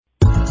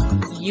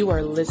You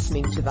are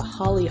listening to The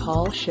Holly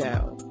Hall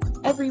Show.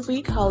 Every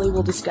week, Holly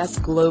will discuss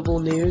global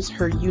news,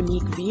 her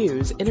unique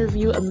views,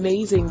 interview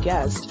amazing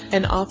guests,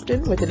 and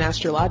often with an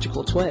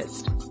astrological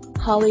twist.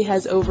 Holly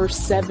has over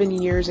 7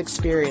 years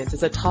experience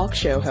as a talk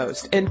show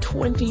host and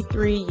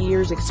 23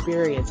 years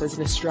experience as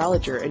an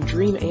astrologer and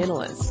dream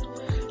analyst.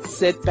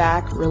 Sit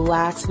back,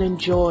 relax, and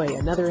enjoy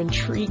another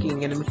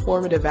intriguing and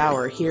informative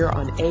hour here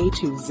on A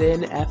to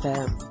Zen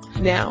FM.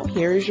 Now,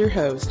 here is your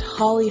host,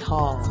 Holly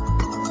Hall.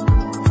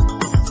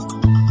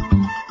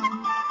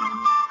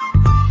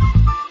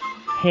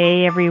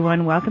 Hey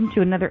everyone, welcome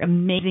to another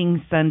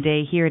amazing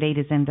Sunday here at A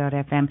to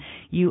Zen.fm.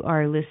 You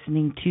are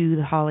listening to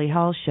the Holly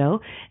Hall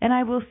Show, and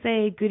I will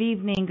say good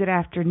evening, good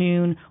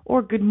afternoon,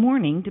 or good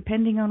morning,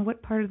 depending on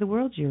what part of the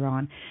world you're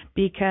on,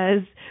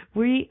 because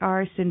we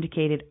are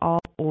syndicated all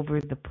over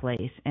the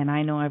place, and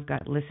I know I've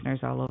got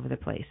listeners all over the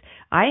place.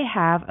 I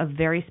have a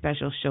very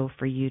special show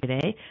for you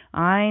today.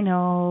 I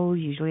know,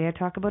 usually I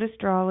talk about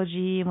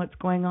astrology and what's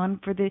going on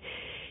for the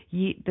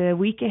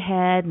week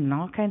ahead and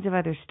all kinds of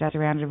other stuff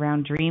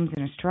around dreams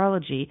and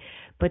astrology.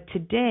 But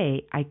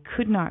today, I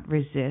could not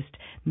resist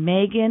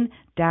Megan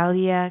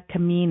Dalia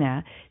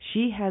Kamina.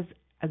 She has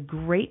a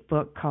great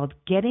book called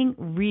Getting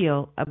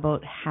Real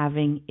About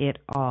Having It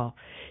All.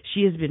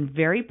 She has been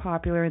very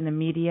popular in the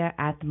media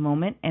at the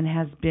moment and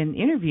has been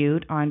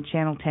interviewed on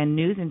Channel 10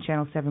 News and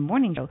Channel 7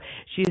 Morning Show.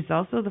 She is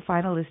also the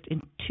finalist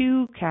in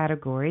 2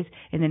 categories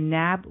in the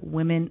NAB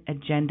Women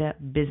Agenda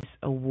Business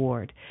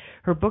Award.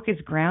 Her book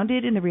is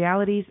grounded in the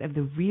realities of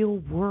the real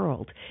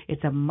world.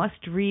 It's a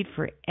must-read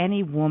for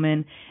any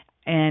woman.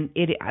 And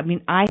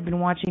I've been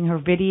watching her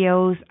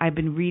videos. I've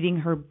been reading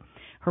her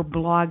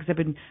blogs. I've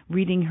been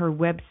reading her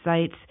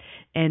websites.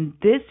 And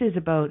this is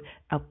about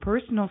a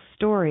personal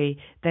story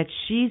that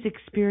she's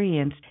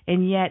experienced,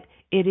 and yet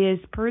it is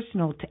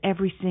personal to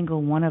every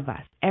single one of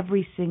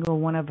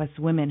us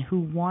women who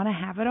want to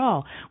have it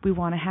all. We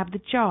want to have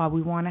the job.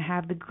 We want to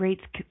have the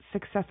great,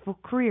 successful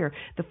career,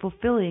 the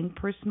fulfilling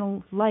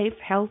personal life,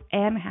 health,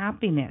 and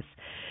happiness.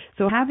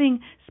 So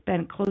having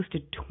spent close to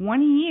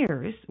 20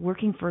 years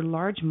working for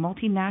large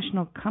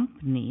multinational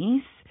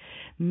companies,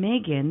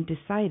 Megan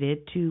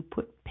decided to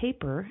put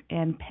paper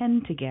and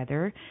pen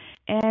together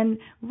and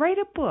write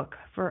a book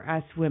for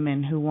us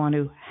women who want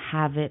to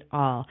have it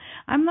all.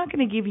 I'm not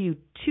going to give you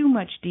too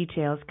much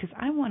details because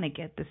I want to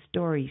get the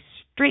story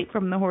straight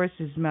from the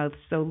horse's mouth.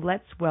 So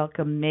let's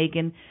welcome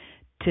Megan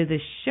to the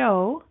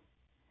show.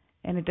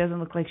 And it doesn't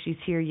look like she's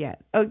here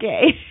yet.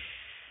 Okay.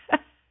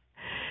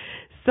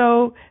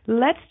 So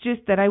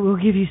I will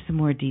give you some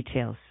more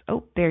details.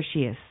 Oh, there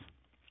she is.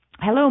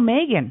 Hello,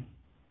 Megan.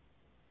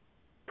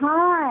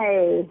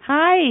 Hi.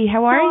 Hi,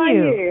 how are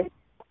you?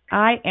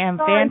 I am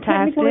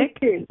fantastic.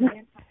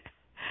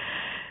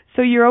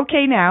 So you're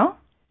okay now?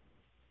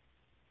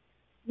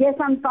 Yes,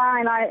 I'm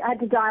fine. I had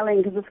to dial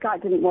in because the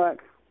Skype didn't work.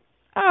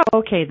 Oh,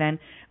 okay then.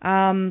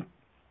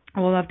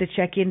 We'll have to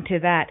check into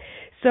that.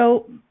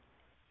 So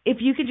if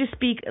you could just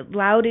speak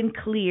loud and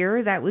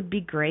clear, that would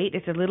be great.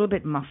 It's a little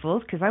bit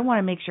muffled because I want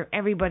to make sure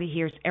everybody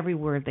hears every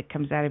word that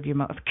comes out of your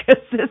mouth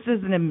because this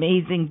is an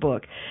amazing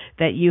book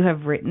that you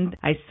have written.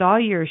 I saw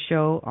your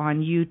show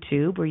on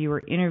YouTube where you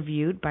were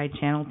interviewed by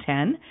Channel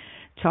 10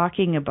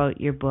 talking about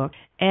your book.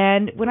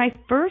 And when I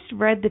first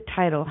read the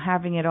title,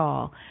 Having It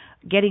All,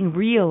 Getting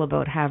Real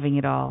About Having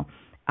It All,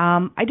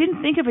 I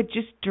didn't think of it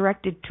just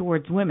directed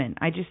towards women.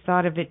 I just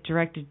thought of it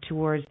directed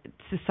towards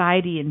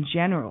society in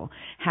general,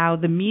 how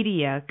the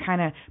media kind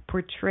of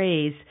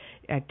portrays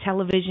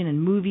television and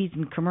movies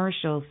and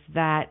commercials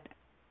that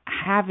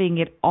having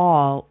it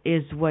all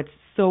is what's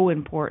so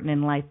important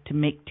in life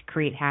to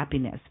create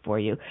happiness for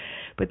you.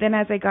 But then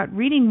as I got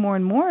reading more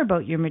and more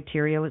about your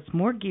material, it's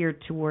more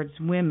geared towards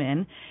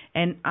women,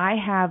 and I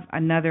have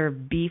another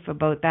beef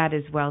about that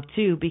as well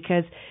too,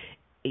 because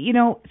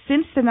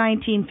since the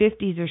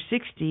 1950s or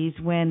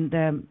 60s, when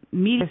the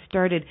media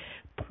started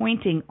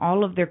pointing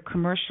all of their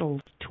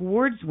commercials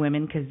towards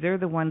women because they're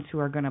the ones who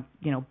are going to,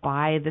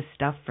 buy the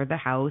stuff for the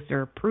house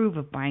or approve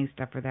of buying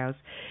stuff for the house,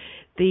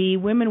 the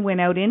women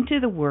went out into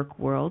the work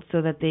world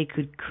so that they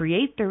could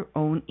create their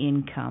own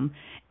income.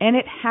 And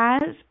it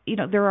has,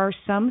 there are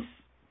some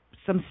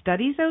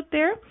studies out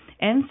there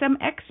and some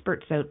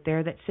experts out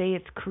there that say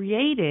it's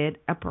created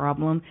a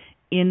problem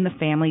in the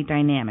family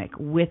dynamic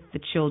with the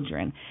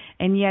children.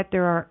 And yet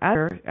there are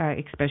other,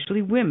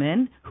 especially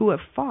women, who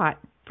have fought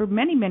for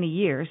many, many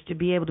years to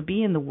be able to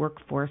be in the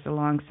workforce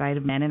alongside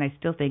of men. And I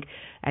still think,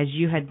 as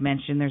you had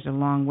mentioned, there's a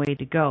long way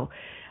to go.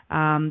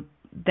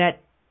 That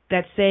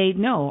say,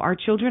 no, our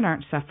children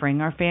aren't suffering,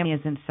 our family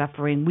isn't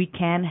suffering, we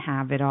can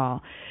have it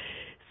all.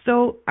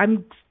 So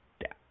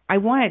I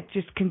want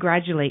to just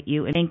congratulate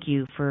you and thank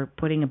you for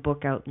putting a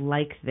book out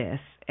like this.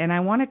 And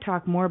I want to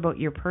talk more about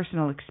your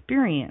personal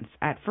experience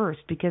at first,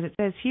 because it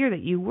says here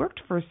that you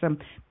worked for some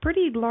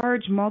pretty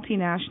large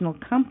multinational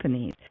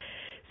companies.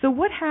 So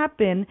what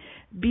happened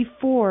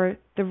before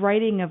the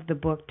writing of the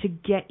book to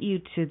get you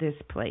to this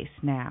place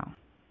now?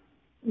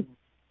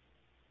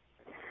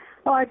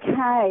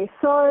 Okay,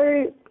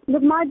 so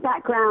Look, my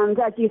background,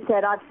 as you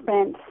said, I've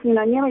spent,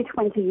 nearly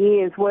 20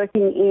 years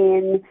working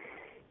in,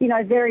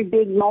 very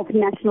big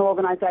multinational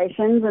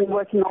organisations and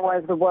working all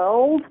over the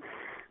world.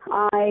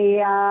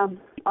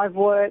 I've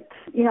worked,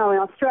 in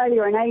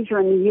Australia and Asia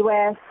and the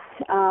US,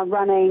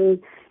 running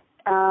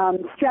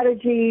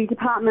strategy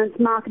departments,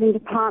 marketing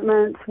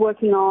departments,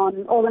 working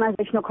on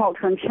organisational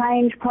culture and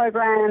change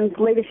programs,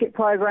 leadership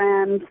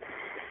programs,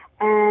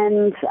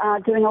 and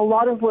doing a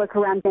lot of work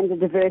around gender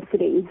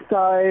diversity.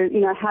 So,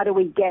 how do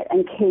we get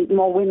and keep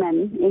more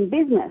women in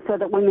business so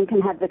that women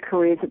can have the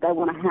careers that they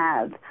want to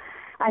have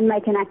and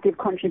make an active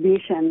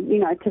contribution,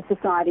 to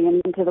society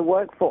and into the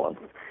workforce.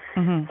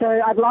 Mm-hmm. So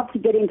I'd love to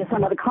get into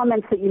some of the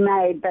comments that you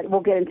made, but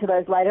we'll get into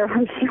those later,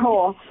 I'm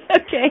sure.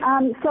 Okay.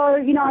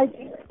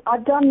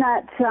 I've done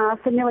that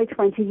for nearly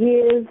 20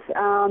 years,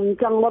 done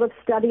a lot of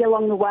study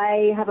along the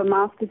way, have a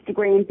master's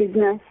degree in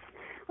business.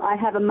 I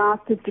have a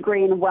master's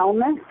degree in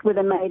wellness with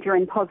a major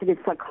in positive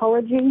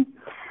psychology.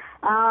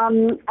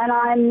 And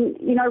I'm,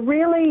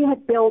 really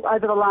have built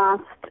over the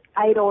last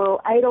eight or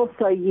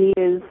so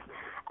years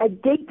a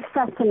deep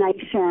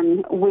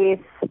fascination with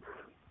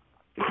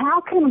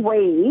how can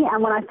we,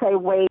 and when I say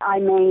we, I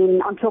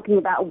mean I'm talking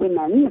about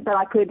women, but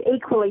I could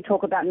equally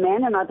talk about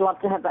men, and I'd love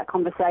to have that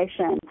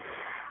conversation.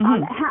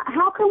 Mm-hmm.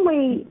 How can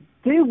we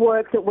do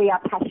work that we are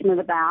passionate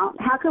about?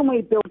 How can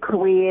we build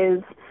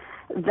careers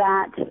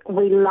that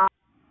we love?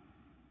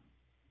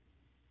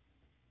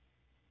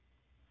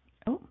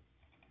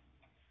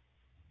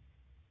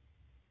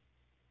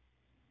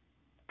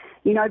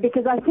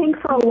 Because I think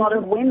for a lot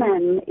of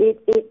women,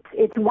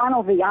 it's one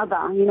or the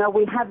other.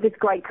 We have this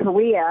great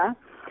career,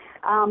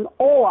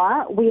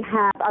 or we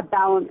have a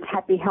balanced,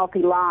 happy,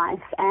 healthy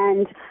life.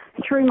 And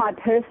through my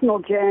personal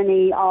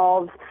journey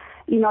of,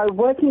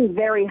 working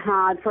very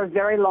hard for a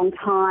very long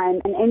time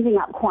and ending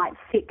up quite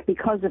sick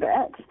because of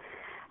it,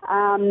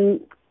 I'm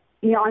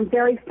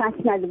very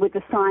fascinated with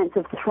the science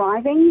of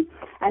thriving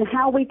and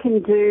how we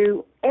can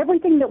do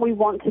everything that we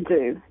want to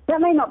do.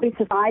 That may not be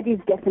society's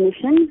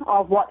definition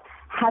of what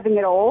having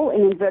it all,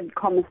 in inverted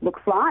commas,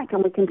 looks like,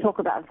 and we can talk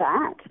about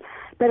that.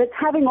 But it's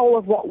having all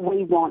of what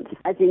we want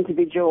as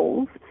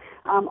individuals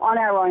on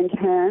our own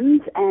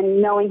terms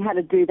and knowing how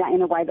to do that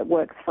in a way that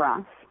works for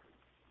us.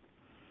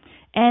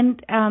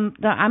 And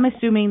I'm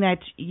assuming that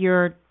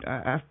you're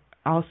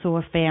also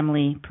a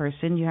family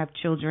person. You have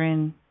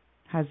children,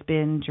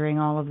 husband during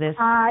all of this?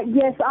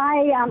 Yes,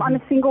 I'm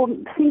a single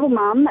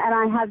mum, and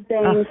I have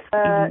been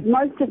for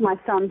most of my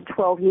son's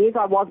 12 years.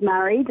 I was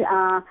married,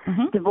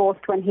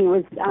 divorced when he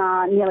was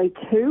nearly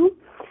 2.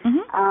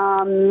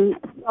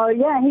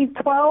 Mm-hmm. He's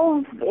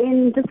 12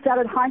 just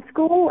started high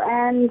school,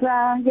 and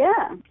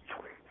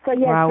So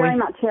wow, very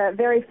much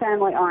very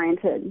family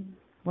oriented.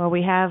 Well,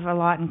 we have a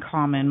lot in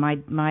common. I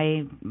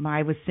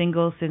was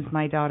single since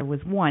my daughter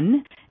was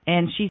 1,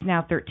 and she's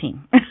now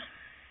 13.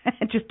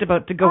 Just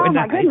about to go into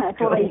high school. Oh my goodness!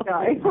 Well, there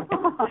you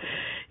go.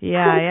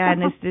 yeah,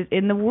 and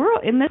in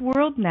this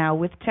world now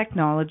with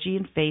technology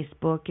and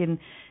Facebook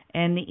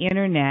and the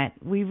internet,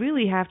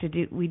 we have to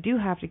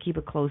keep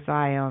a close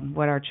eye on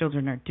what our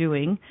children are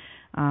doing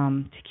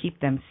to keep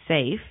them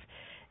safe.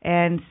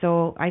 And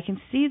so I can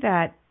see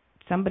that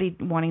somebody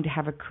wanting to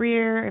have a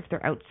career if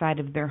they're outside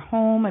of their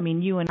home. I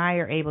mean, you and I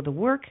are able to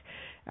work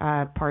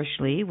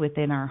partially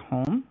within our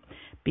home,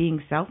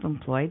 being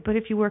self-employed. But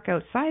if you work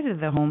outside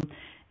of the home,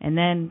 and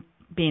then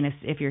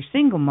if you're a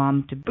single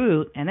mom to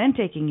boot, and then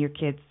taking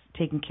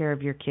care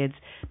of your kids,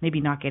 maybe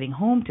not getting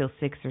home till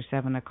 6 or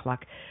 7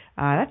 o'clock,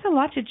 that's a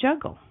lot to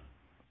juggle.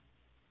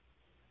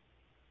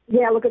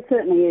 Yeah, look, it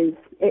certainly is.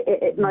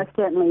 It most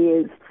certainly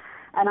is.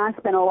 And I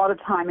spent a lot of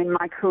time in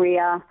my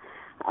career,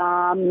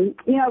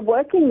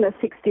 working the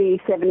 60,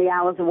 70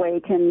 hours a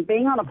week and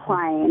being on a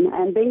plane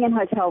and being in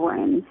hotel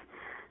rooms.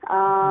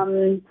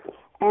 And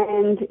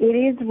it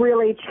is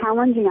really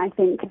challenging, I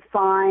think, to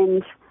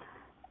find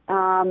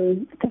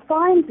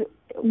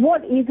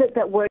what is it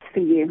that works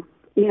for you,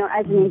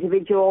 as an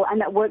individual,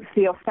 and that works for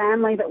your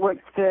family, that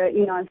works for,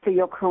 for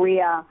your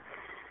career.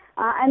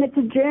 And it's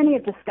a journey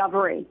of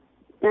discovery.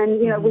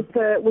 And, with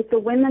the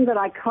women that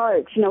I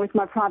coach, with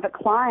my private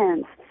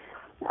clients,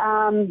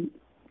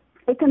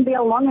 it can be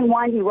a long and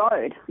windy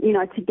road,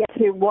 to get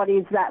to what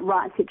is that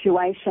right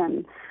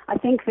situation. I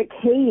think the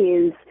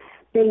key is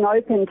being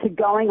open to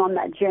going on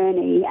that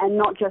journey and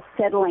not just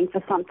settling for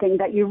something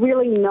that you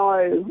really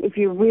know, if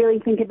you really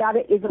think about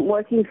it, isn't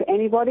working for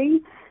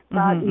anybody,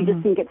 but you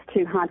just think it's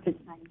too hard to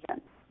change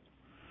it.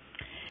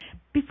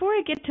 Before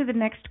I get to the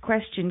next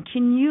question,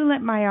 can you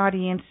let my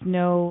audience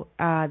know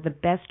the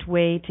best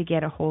way to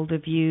get a hold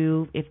of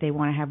you if they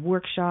want to have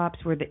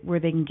workshops, where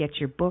they can get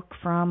your book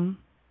from?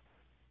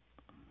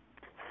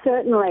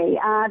 Certainly.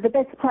 The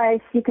best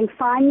place you can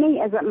find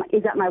me is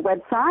at my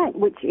website,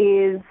 which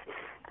is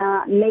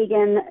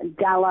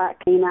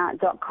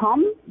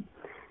megandallakemina.com.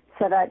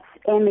 So that's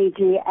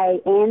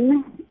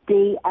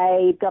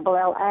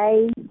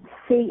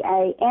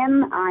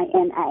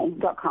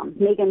MEGANDALLACAMINA.com,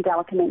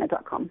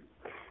 megandallakemina.com.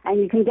 And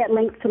you can get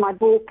links to my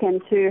book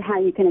and to how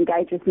you can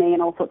engage with me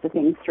and all sorts of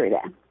things through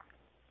there.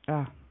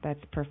 Oh,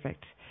 that's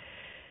perfect.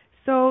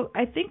 So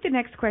I think the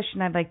next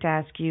question I'd like to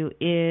ask you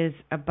is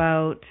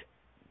about,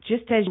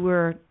 just as you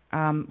were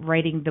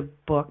writing the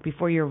book,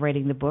 before you were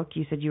writing the book,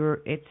 you said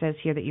it says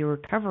here that you were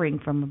recovering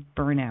from a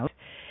burnout.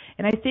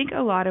 And I think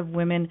a lot of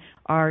women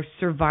are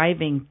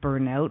surviving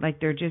burnout, like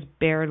they're just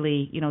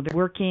barely, they're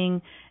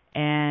working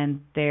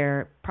and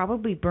they're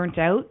probably burnt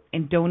out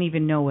and don't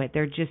even know it.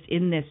 They're just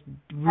in this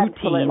routine.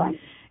 Absolutely.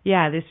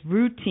 Yeah, this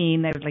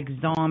routine that's like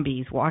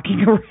zombies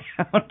walking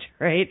around,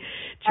 right?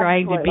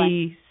 Trying to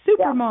be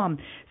super mom.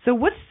 So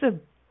what's the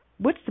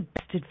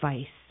best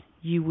advice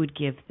you would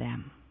give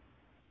them?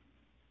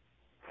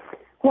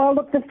 Well,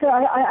 look,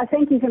 I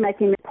thank you for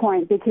making the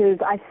point, because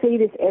I see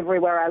this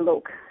everywhere I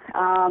look.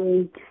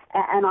 And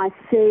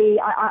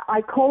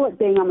I call it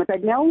being on the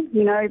treadmill.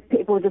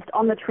 People are just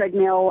on the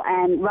treadmill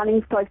and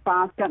running so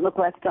fast, don't look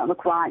left, don't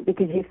look right,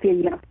 because you feel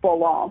you're going to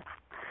fall off.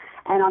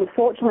 And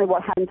unfortunately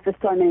what happens for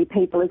so many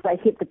people is they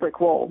hit the brick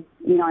wall,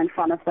 in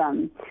front of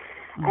them.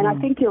 Mm-hmm. And I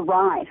think you're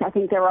right. I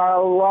think there are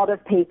a lot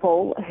of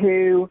people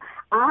who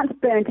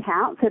aren't burnt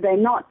out, so they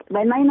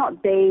may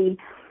not be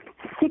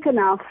sick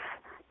enough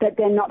that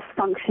they're not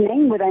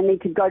functioning, where they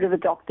need to go to the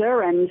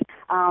doctor and,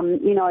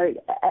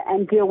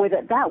 and deal with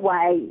it that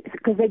way,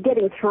 because they're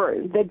getting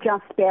through. They're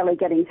just barely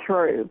getting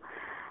through.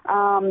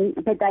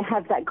 But they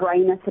have that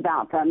greyness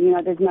about them.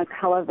 There's no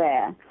colour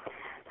there.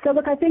 So,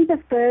 look, I think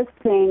the first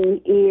thing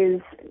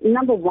is,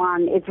 number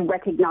one, is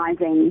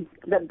recognizing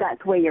that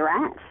that's where you're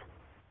at.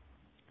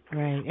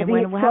 Right. And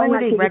how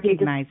would they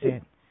recognize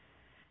it?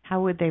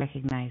 How would they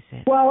recognize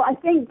it? Well, I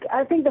think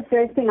the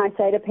first thing I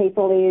say to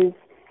people is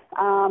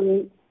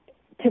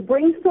to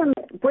bring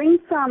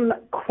some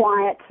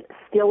quiet,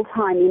 still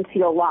time into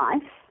your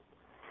life,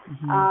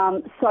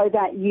 mm-hmm. So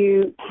that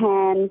you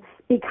can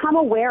become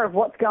aware of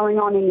what's going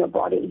on in your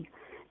body.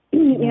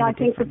 I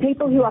think for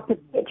people who are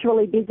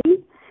perpetually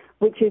busy,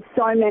 which is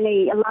a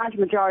large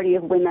majority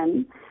of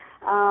women,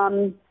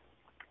 and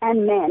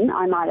men,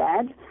 I might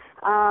add,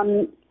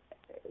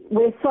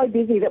 we're so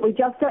busy that we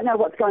just don't know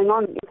what's going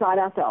on inside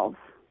ourselves.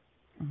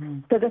 Mm-hmm.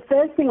 So the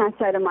first thing I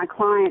say to my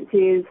clients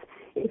is,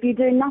 if you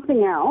do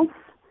nothing else,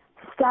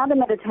 start a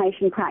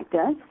meditation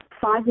practice,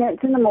 5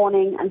 minutes in the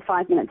morning and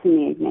 5 minutes in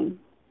the evening.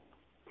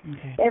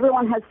 Okay.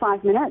 Everyone has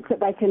 5 minutes that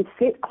they can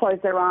sit, close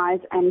their eyes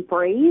and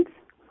breathe.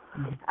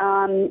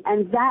 Mm-hmm.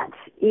 And that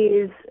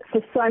is,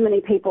 for so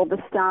many people,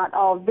 the start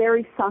of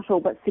very subtle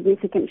but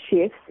significant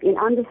shifts in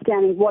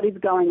understanding what is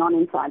going on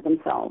inside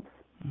themselves.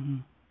 Mm-hmm.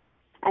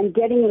 And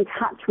getting in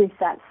touch with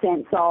that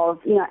sense of,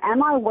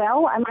 am I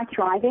well? Am I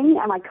thriving?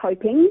 Am I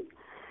coping?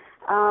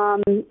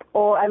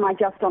 Or am I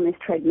just on this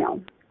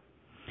treadmill?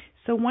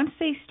 So once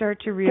they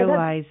start to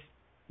realize,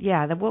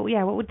 what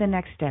would the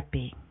next step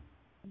be?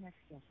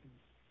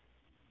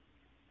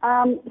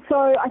 So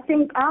I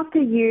think after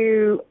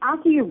you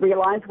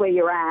realize where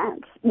you're at,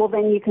 well,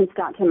 then you can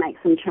start to make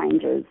some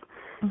changes.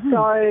 Mm-hmm.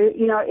 So,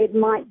 it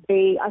might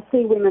be, I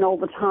see women all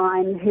the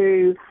time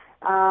who,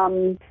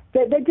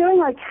 they're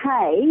doing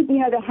okay.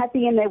 They're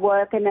happy in their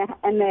work and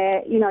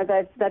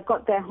they've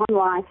got their home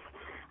life,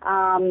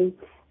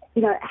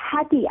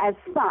 happy as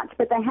such,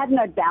 but they have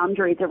no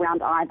boundaries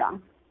around either.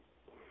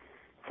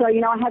 So, I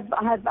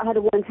had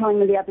a woman telling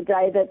me the other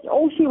day that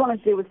all she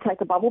wanted to do was take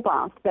a bubble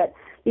bath, but,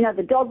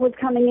 the dog was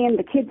coming in,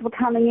 the kids were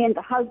coming in,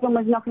 the husband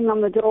was knocking on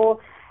the door,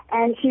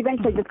 and she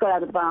eventually just got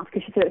out of the bath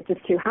because she said it's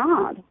just too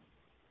hard.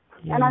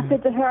 Yeah. And I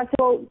said to her,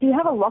 well, do you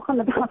have a lock on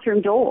the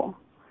bathroom door?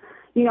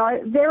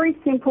 Very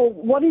simple.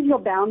 What is your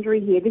boundary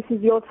here? This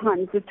is your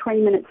time. This is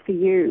 20 minutes for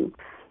you.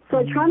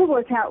 So trying to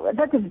work out,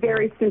 that's a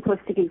very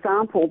simplistic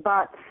example,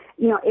 but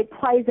it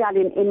plays out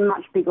in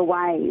much bigger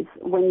ways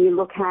when you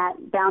look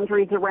at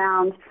boundaries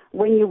around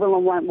when you will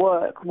and won't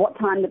work, what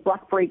time the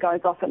BlackBerry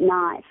goes off at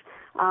night,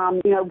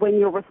 when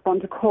you'll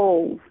respond to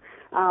calls,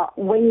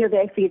 when you're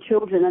there for your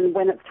children, and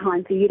when it's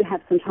time for you to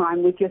have some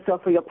time with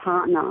yourself or your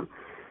partner.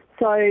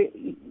 So,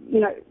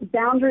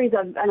 boundaries,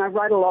 and I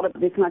wrote a lot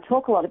about this and I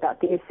talk a lot about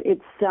this,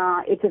 it's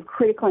of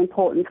critical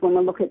importance when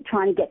we look at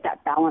trying to get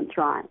that balance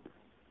right.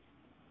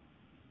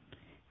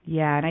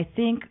 Yeah, and I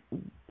think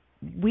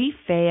we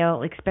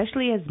fail,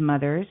 especially as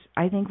mothers.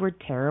 I think we're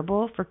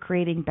terrible for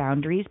creating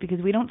boundaries because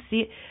we don't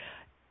see it.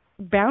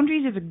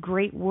 Boundaries is a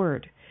great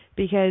word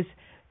because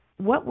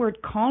what we're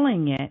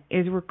calling it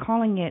is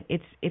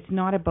it's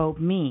not about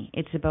me,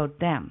 it's about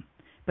them.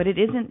 But it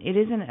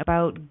isn't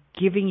about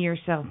giving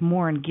yourself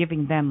more and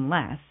giving them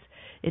less.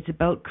 It's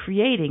about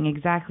creating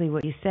exactly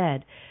what you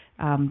said,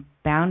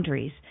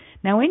 boundaries.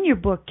 Now, in your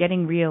book,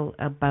 Getting Real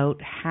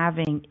About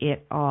Having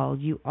It All,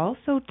 you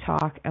also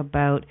talk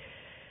about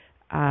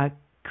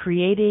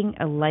creating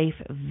a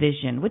life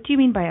vision. What do you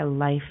mean by a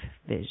life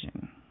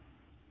vision?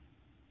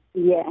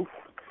 Yes.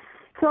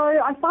 So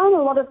I find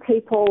a lot of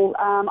people,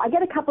 I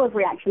get a couple of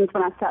reactions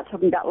when I start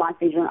talking about life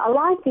vision. A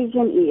life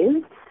vision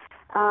is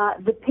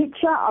the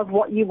picture of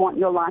what you want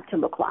your life to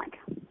look like,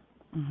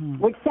 mm-hmm.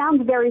 which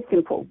sounds very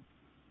simple.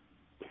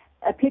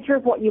 A picture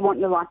of what you want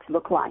your life to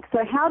look like. So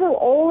how do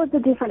all of the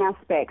different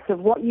aspects of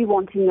what you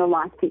want in your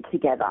life fit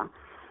together?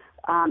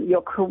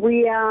 Your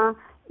career,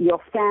 your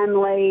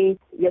family,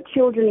 your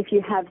children if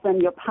you have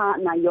them, your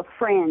partner, your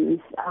friends,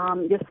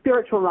 your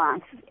spiritual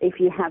life if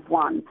you have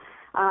one,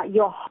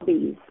 your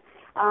hobbies,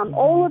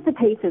 all of the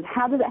pieces.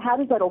 How does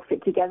that all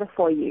fit together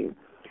for you?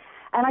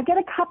 And I get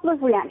a couple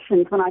of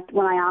reactions when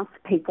I ask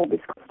people this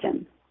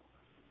question.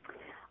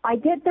 I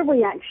get the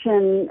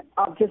reaction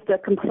of just a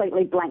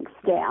completely blank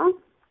stare,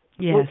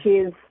 yes. which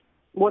is,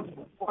 what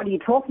are you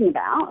talking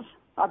about?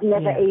 I've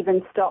never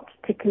even stopped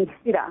to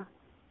consider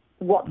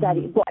what that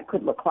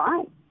could look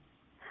like.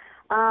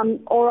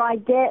 Or I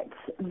get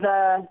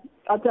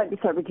oh, don't be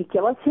so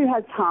ridiculous. Who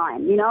has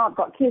time? You know, I've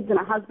got kids and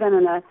a husband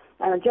and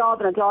a job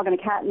and a dog and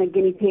a cat and a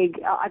guinea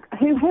pig.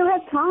 Who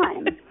has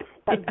time?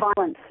 That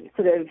violent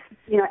sort of,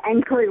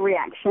 angry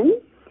reaction.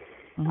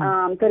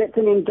 That it's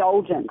an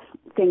indulgent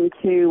thing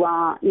to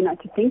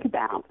think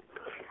about.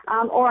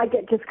 Or I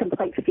get just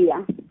complete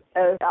fear.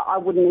 I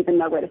wouldn't even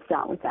know where to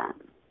start with that.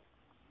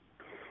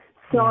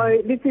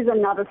 So this is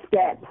another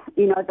step,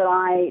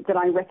 that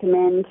I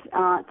recommend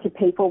to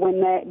people when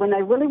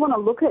they really want to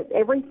look at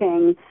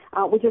everything,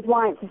 which is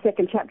why it's the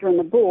second chapter in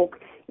the book,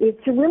 is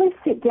to really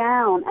sit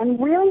down and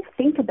really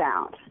think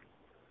about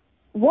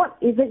what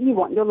is it you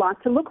want your life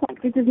to look like.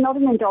 This is not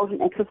an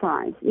indulgent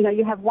exercise.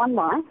 You have one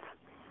life,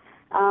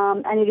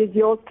 and it is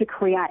yours to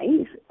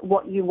create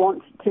what you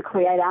want to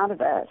create out of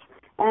it.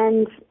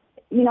 And,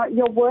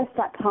 you're worth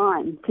that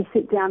time to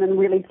sit down and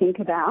really think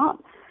about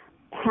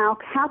how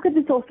could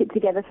this all fit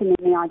together for me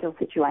in the ideal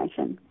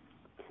situation?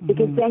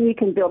 Because then you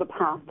can build a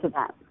path to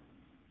that.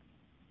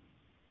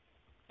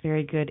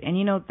 Very good. And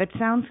it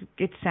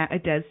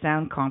does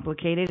sound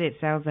complicated. It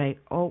sounds like,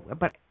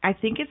 but I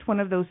think it's one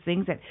of those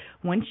things that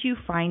once you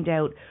find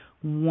out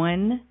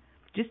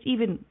just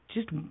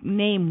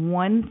name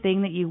one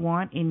thing that you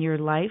want in your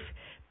life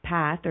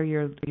path or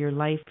your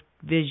life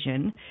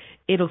vision,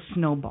 it'll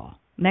snowball.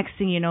 Next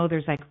thing you know,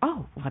 there's like,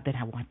 oh, well, then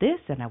I want this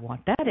and I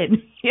want that.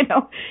 And,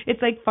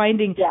 it's like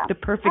finding the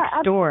perfect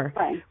store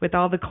with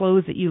all the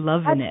clothes that you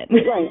love in it.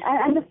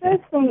 And the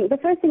first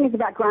thing is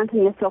about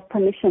granting yourself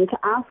permission to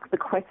ask the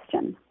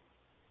question.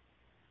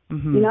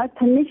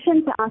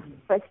 Permission to ask the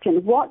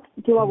question, what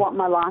do I want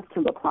my life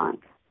to look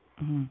like?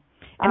 And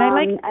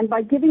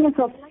by giving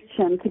yourself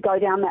permission to go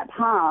down that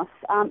path,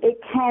 it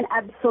can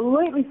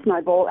absolutely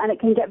snowball and it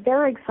can get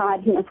very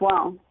exciting as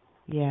well.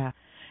 Yeah.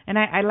 And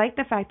I like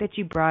the fact that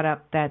you brought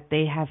up that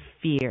they have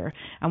fear.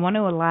 I want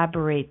to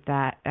elaborate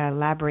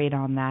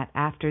on that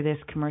after this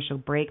commercial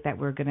break that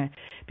we're going to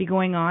be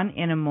going on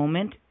in a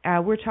moment.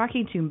 We're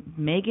talking to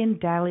Megan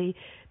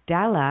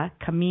Dalla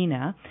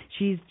Camina.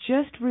 She's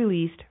just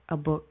released a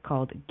book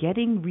called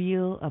Getting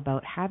Real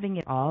About Having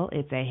It All.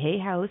 It's a Hay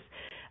House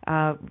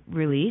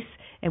release,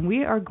 and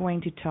we are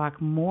going to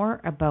talk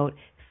more about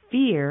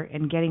fear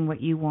and getting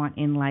what you want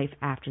in life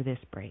after this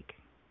break.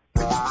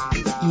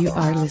 You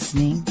are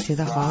listening to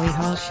the Holly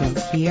Hall Show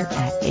here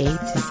at A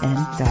to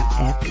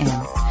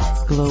Zen.fm.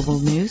 Global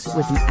news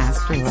with an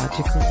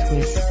astrological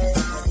twist.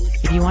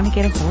 If you want to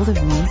get a hold of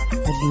me,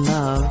 I'd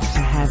love to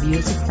have you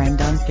as a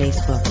friend on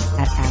Facebook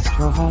at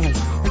Astro Holly,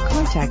 or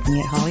contact me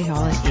at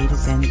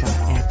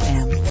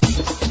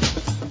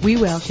hollyhall@a2zen.fm. We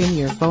welcome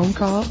your phone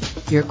call,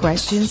 your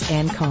questions,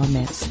 and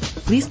comments.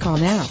 Please call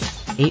now,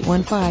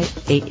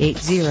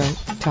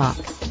 815-880-TALK.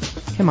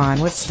 Come on,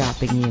 what's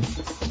stopping you?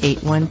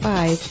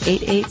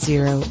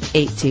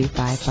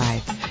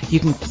 815-880-8255. You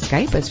can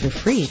Skype us for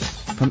free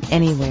from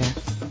anywhere.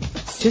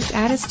 Just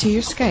add us to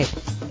your Skype.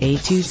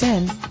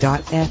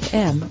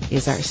 A2Zen.fm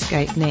is our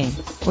Skype name.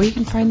 Or you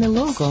can find the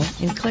logo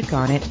and click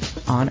on it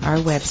on our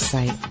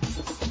website.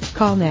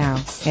 Call now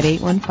at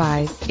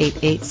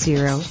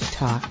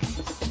 815-880-TALK.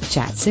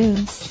 Chat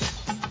soon.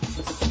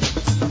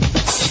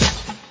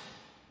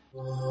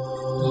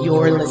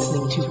 You're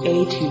listening to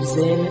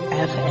A2Zen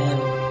FM.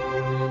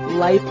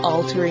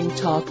 Life-altering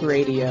talk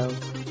radio.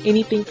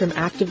 Anything from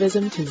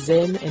activism to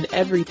Zen and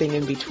everything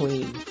in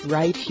between.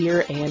 Right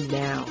here and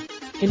now.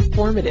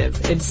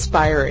 Informative,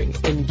 inspiring,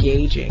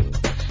 engaging.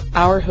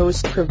 Our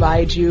hosts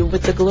provide you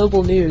with the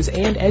global news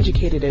and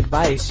educated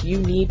advice you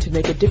need to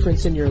make a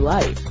difference in your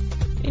life,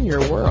 in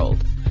your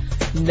world.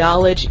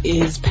 Knowledge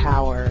is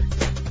power.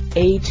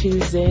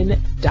 A2Zen.fm.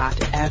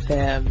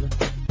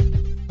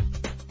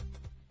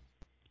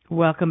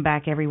 Welcome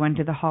back, everyone,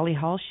 to the Holly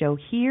Hall Show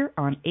here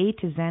on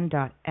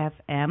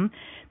A2Zen.fm.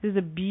 This is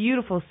a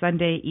beautiful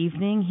Sunday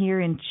evening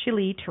here in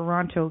chilly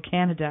Toronto,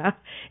 Canada,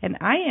 and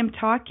I am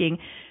talking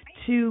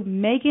to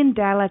Megan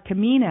Dalla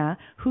Camina,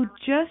 who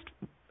just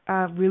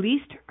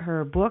released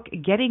her book,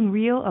 Getting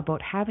Real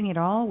About Having It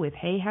All with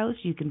Hay House.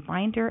 You can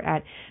find her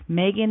at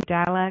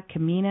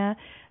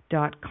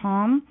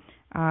megandallacamina.com.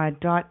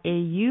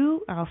 .au.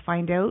 I'll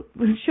find out.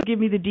 She'll give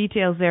me the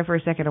details there for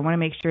a second. I want to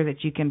make sure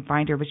that you can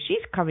find her, but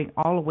she's coming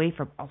all the way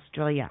from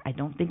Australia. I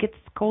don't think it's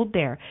cold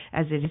there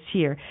as it is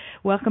here.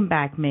 Welcome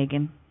back,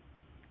 Megan.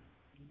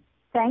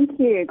 Thank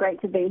you.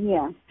 Great to be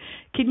here.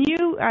 Can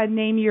you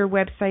name your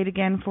website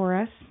again for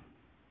us?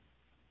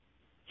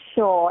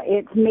 Sure.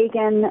 It's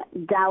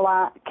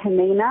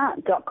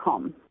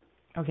megandallacamina.com.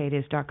 Okay, it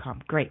is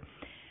 .com. Great.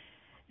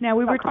 Now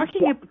we were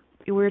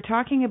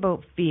talking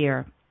about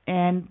fear.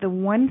 And the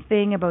one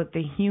thing about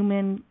the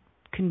human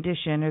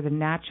condition, or the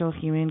natural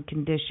human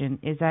condition,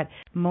 is that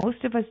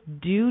most of us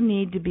do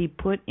need to be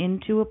put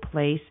into a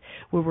place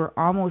where we're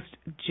almost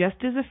just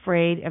as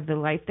afraid of the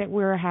life that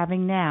we're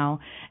having now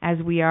as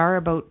we are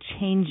about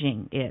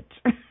changing it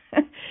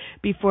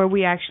before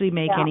we actually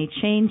make any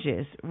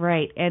changes.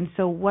 Right. And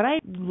so what I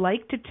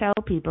like to tell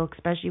people,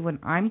 especially when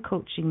I'm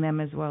coaching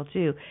them as well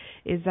too,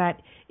 is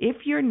that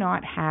if you're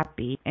not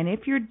happy and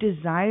if you're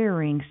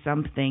desiring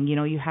something,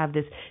 you have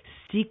this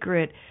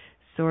secret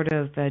sort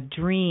of a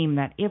dream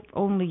that if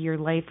only your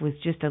life was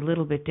just a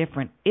little bit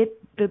different,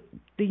 the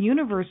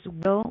universe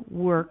will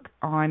work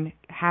on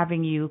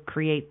having you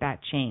create that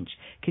change,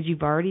 because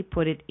you've already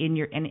put it in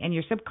your and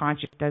your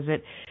subconscious does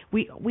it.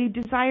 We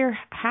desire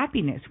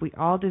happiness. We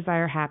all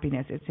desire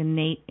happiness. It's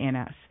innate in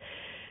us.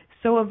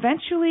 So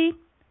eventually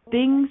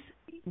things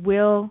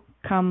will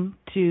come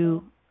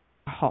to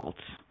a halt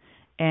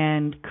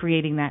and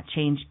creating that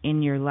change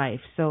in your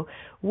life. So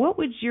what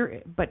would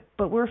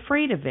but we're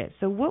afraid of it.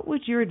 So what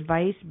would your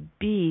advice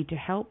be to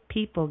help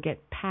people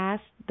get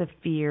past the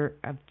fear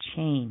of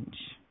change?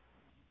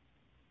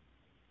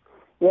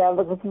 Yeah,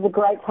 look, this is a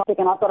great topic,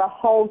 and I've got a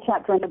whole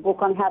chapter in the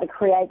book on how to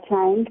create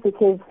change,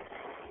 because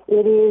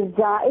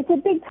it's a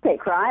big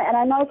trick, right? And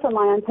I know from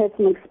my own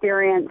personal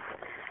experience,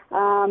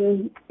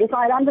 if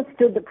I'd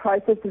understood the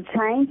process of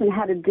change and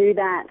how to do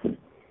that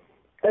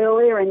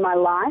earlier in my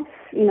life,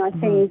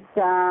 things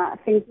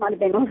might have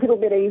been a little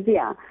bit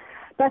easier.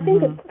 But I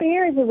think that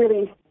fear is a really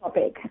interesting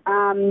topic.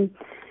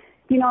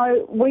 We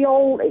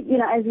all,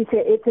 as you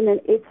said, it's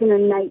an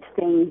innate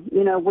thing.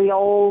 We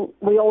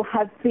all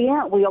have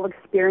fear. We all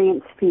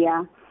experience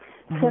fear.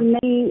 For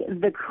me,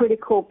 the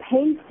critical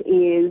piece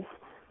is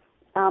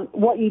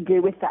what you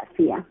do with that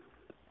fear.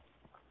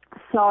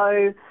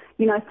 So,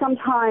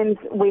 sometimes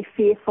we're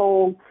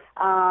fearful,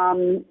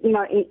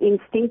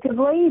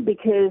 instinctively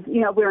because,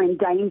 we're in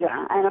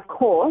danger. And of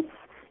course,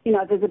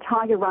 if there's a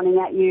tiger running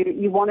at you,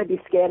 you want to be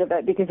scared of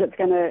it because it's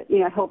going to,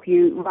 help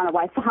you run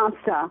away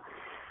faster.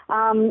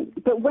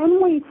 But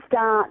when we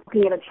start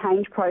looking at a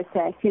change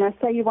process,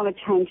 say you want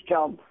to change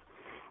jobs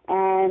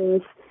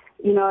and,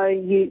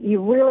 you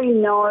really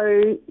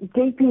know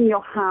deep in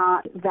your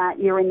heart that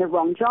you're in the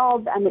wrong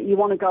job and that you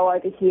want to go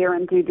over here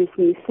and do this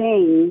new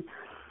thing,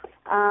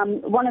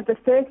 one of the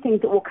first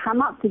things that will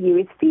come up for you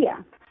is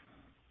fear.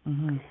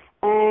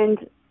 And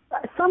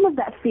some of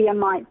that fear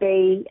might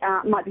be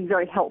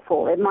very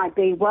helpful. It might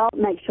be,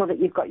 make sure that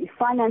you've got your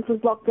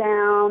finances locked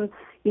down,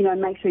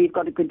 make sure you've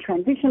got a good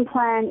transition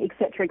plan, et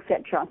cetera, et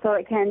cetera. So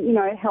it can,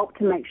 help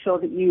to make sure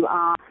that you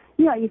are,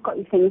 you've got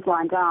your things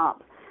lined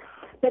up.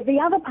 But the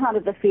other part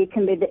of the fear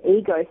can be the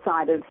ego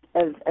side of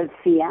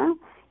fear,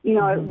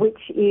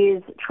 which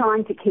is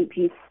trying to keep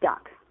you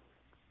stuck.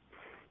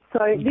 So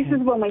this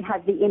is when we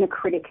have the inner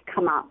critic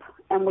come up,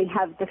 and we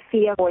have the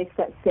fear voice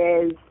that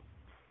says,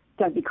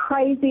 don't be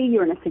crazy,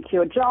 you're in a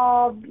secure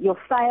job, you'll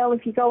fail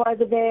if you go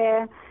over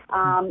there,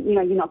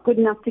 you're not good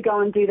enough to go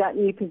and do that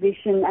new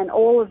position, and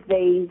all of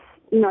these,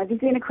 this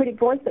inner critic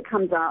voice that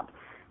comes up,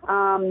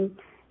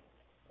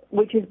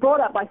 which is brought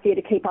up by fear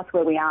to keep us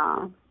where we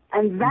are.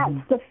 And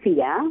that's the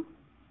fear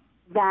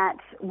that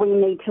we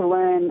need to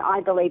learn, I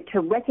believe,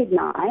 to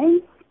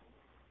recognize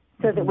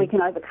so that we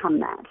can overcome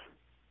that.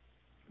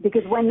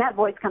 Because when that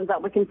voice comes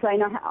up, we can say,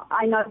 no,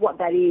 I know what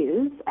that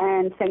is,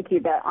 and thank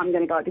you, but I'm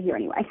going to go over here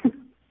anyway.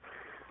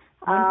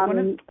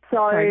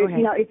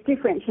 It's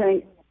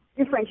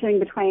differentiating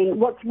between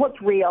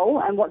what's real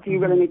and what do you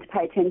really need to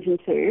pay attention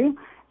to,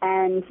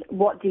 and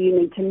what do you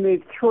need to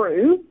move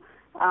through,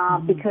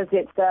 because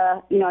it's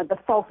the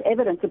false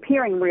evidence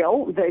appearing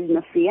real version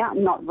of fear,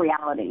 not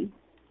reality.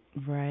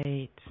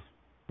 Right.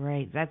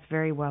 That's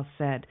very well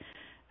said.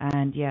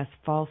 And yes,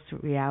 false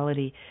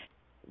reality.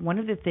 One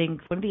of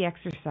the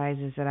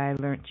exercises that I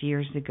learned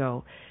years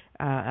ago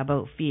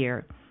about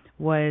fear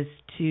was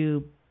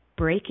to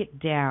break it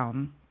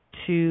down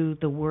to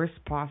the worst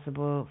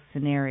possible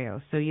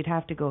scenario. So you'd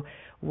have to go,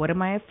 what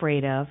am I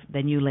afraid of?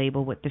 Then you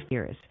label what the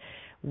fear is.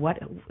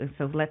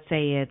 So let's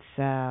say it's,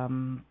 I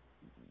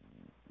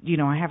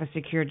have a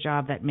secure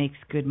job that makes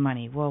good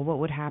money. Well, what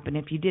would happen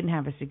if you didn't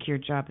have a secure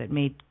job that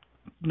made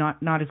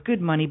not as good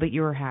money, but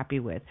you were happy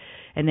with?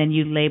 And then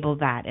you label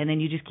that, and then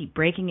you just keep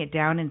breaking it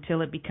down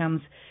until it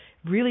becomes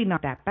really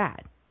not that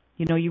bad.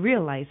 You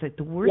realize that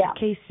the worst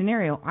case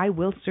scenario, I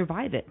will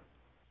survive it.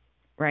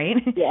 Right?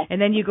 Yeah. And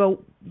then you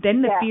go,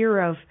 the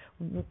fear of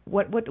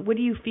what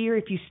do you fear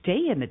if you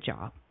stay in the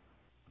job?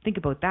 Think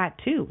about that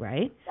too,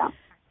 right? Yeah.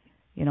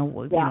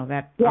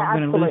 That I'm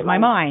going to lose my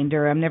mind,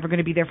 or I'm never going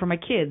to be there for my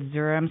kids,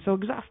 or I'm so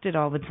exhausted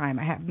all the time.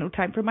 I have no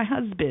time for my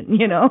husband,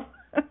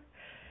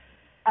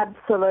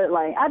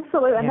 Absolutely. Yeah.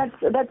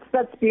 And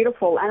that's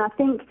beautiful. And I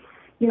think,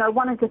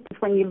 one of the things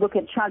when you look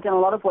at change, I've done a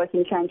lot of work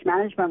in change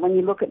management, when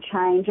you look at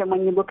change and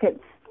when you look at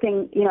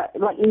things,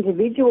 like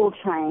individual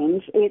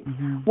change, it's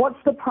what's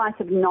the price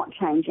of not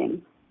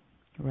changing?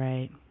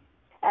 Right.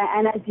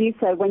 And as you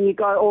say, when you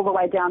go all the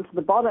way down to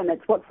the bottom,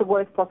 it's what's the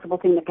worst possible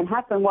thing that can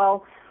happen?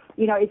 Well,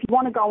 you know, if you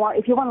want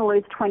to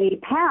lose 20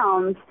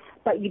 pounds,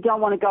 but you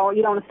don't want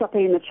to stop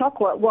eating the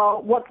chocolate,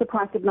 well, what's the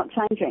price of not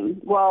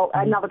changing? Well,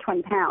 another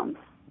 20 pounds.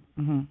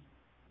 Mm-hmm.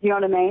 You know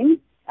what I mean?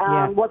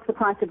 Yeah. What's the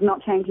price of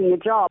not changing your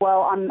job?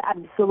 Well, I'm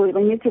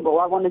absolutely miserable.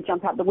 I want to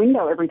jump out the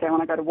window every day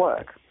when I go to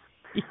work,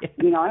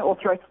 you know, or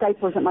throw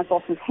staplers at my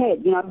boss's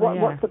head. You know,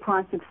 what's the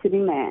price of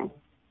sitting there?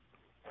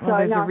 So,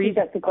 I think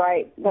that's a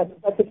great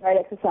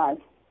exercise.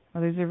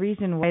 Well, there's a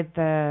reason why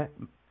the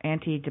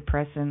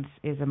antidepressants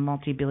is a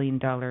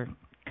multi-billion-dollar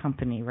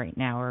company right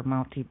now, or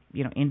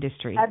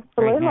industry.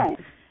 Absolutely. Right now.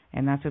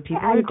 And that's what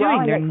people are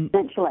doing.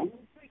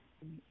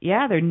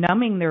 They're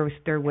numbing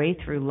their way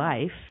through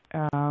life,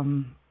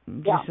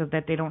 just so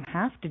that they don't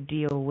have to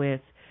deal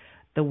with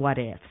the what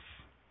ifs,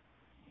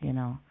 you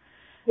know.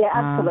 Yeah,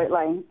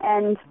 absolutely.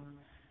 And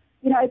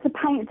you know, it's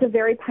a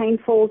very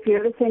painful, if you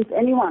ever sense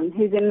anyone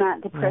who's in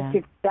that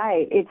depressive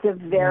state, it's a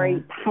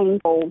very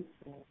painful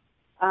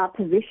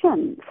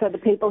position for the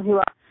people who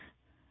are.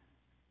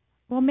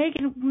 Well,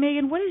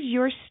 Megan, what is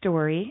your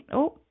story?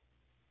 Oh,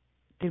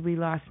 did we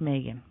lost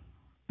Megan?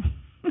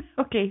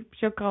 Okay,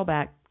 she'll call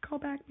back. Call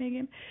back,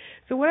 Megan.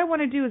 So what I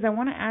want to do is I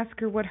want to ask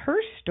her what her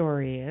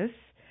story is,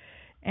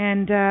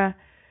 and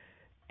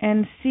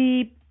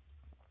see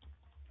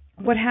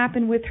what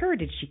happened with her.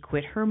 Did she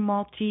quit her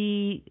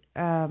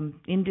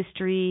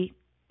multi-industry,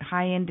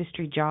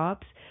 high-industry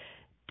jobs?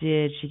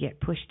 Did she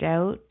get pushed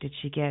out? Did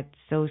she get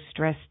so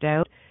stressed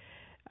out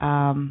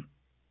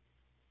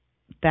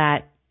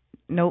that,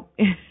 nope,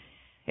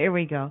 here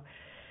we go.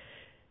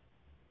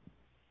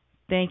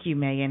 Thank you,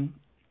 Megan.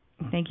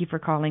 Thank you for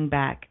calling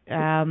back.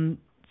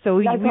 So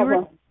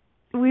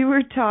we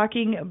were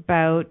talking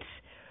about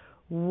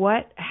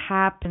what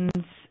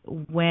happens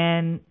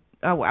when.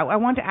 I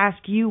want to ask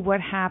you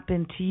what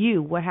happened to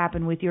you. What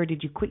happened with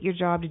did you quit your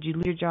job? Did you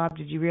lose your job?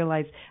 Did you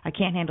realize I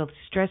can't handle the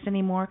stress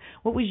anymore?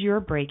 What was your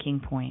breaking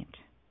point?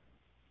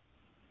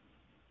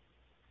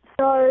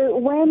 So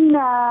when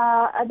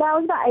that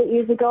was about 8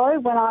 years ago,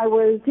 when I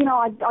was, you know,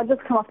 I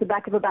just come off the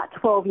back of about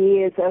 12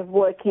 years of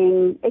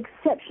working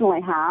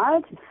exceptionally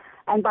hard,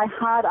 and by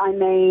hard I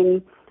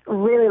mean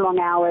really long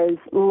hours,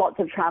 lots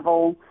of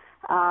travel,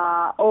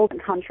 all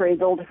different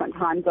countries, all different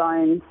time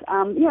zones,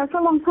 you know, for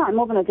a long time,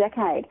 more than a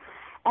decade.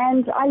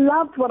 And I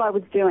loved what I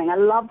was doing. I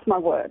loved my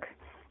work.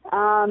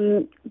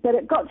 But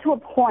it got to a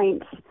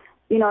point,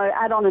 you know,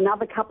 add on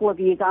another couple of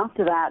years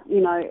after that,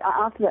 you know,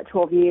 after that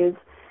 12 years,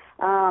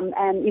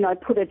 and, you know,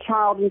 put a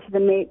child into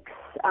the mix,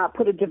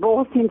 put a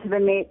divorce into the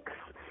mix.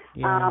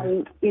 Yeah.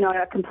 You know,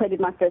 I completed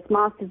my first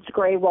master's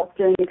degree whilst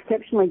doing an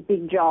exceptionally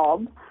big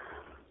job.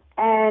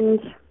 And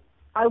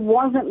I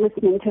wasn't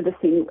listening to the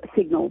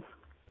signals.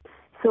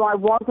 So I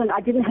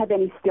didn't have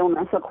any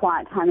stillness or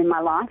quiet time in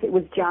my life. It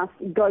was just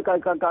go, go,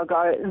 go, go,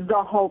 go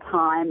the whole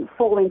time,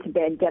 fall into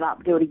bed, get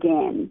up, do it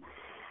again.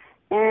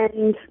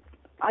 And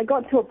I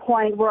got to a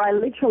point where I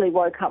literally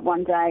woke up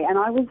one day and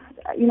I was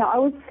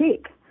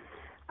sick.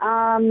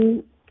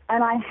 And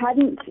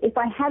if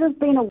I had have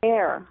been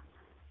aware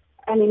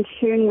and in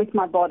tune with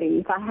my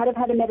body, if I had have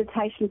had a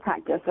meditation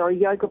practice or a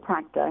yoga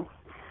practice,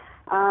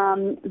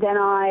 then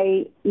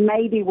I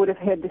maybe would have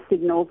heard the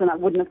signals and I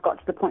wouldn't have got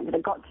to the point that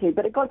it got to.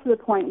 But it got to the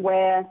point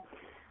where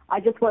I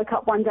just woke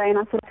up one day and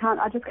I said,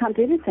 I just can't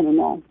do this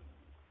anymore.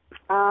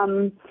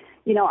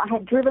 You know, I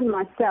had driven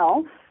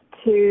myself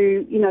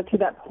to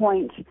that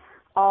point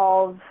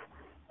of,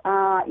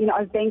 you know,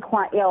 I've been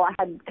quite ill. I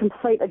had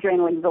complete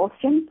adrenal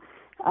exhaustion.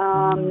 You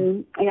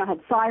know, I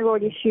had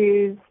thyroid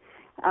issues.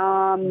 You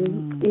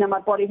know, my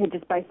body had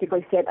just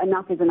basically said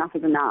enough is enough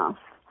is enough.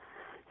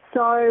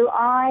 So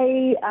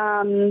I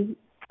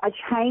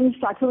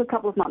took a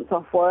couple of months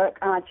off work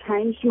and I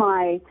changed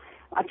my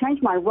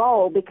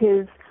role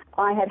because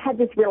I had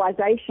this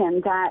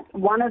realization that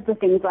one of the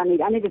things I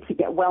needed to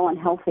get well and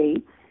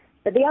healthy,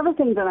 but the other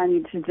thing that I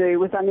needed to do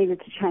was I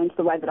needed to change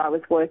the way that I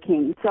was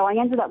working. So I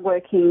ended up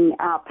working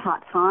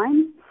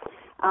part-time,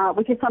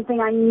 which is something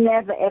I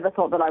never, ever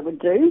thought that I would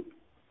do.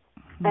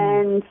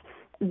 And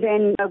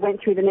then I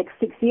went through the next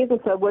 6 years or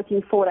so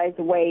working 4 days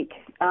a week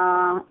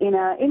in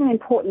an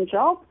important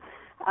job,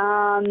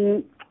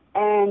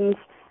 and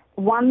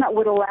one that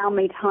would allow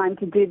me time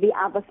to do the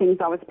other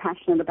things I was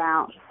passionate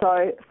about.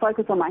 So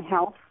focus on my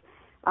health.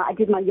 I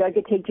did my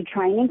yoga teacher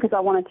training because I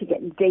wanted to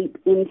get deep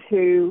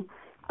into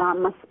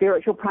my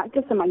spiritual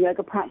practice and my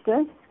yoga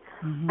practice.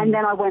 And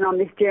then I went on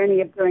this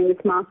journey of doing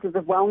this Masters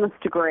of Wellness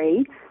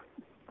degree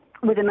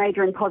with a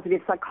major in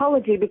positive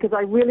psychology because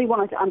I really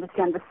wanted to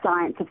understand the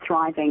science of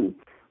thriving.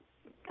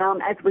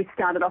 As we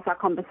started off our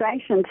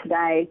conversation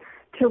today,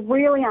 to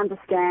really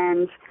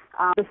understand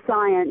the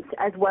science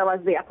as well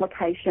as the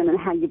application and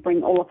how you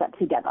bring all of that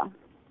together.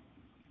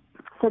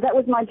 So that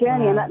was my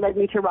journey, and that led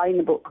me to writing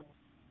the book.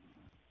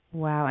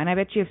 Wow. And I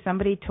bet you if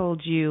somebody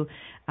told you,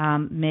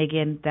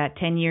 Megan, that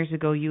 10 years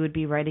ago you would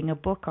be writing a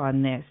book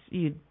on this,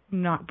 you'd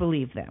not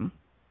believe them.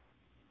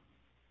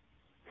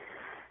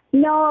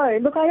 No,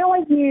 look, I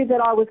always knew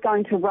that I was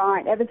going to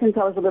write ever since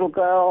I was a little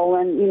girl,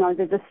 and, you know,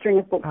 there's a string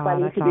of books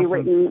waiting to be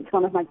written. It's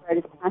one of my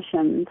greatest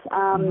passions.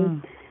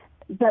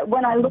 But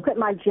when I look at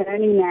my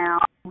journey now,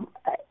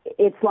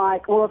 it's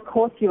like, well, of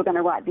course you were going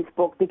to write this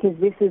book because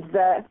this is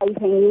the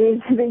 18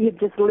 years that you've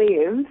just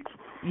lived.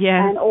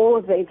 Yeah. And all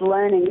of these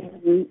learnings,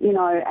 you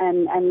know,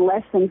 and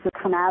lessons that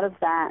come out of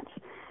that,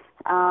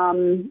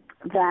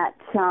 that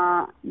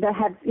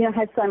have, you know,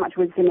 has so much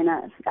wisdom in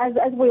it,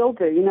 as we all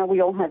do. You know,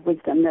 we all have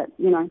wisdom that,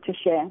 you know, to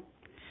share.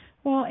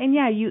 Well, and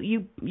yeah,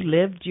 you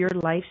lived your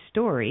life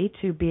story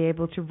to be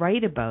able to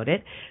write about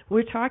it.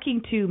 We're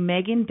talking to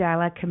Megan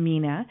Dalla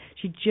Camina.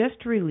 She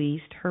just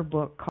released her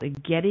book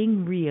called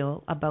Getting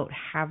Real About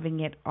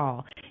Having It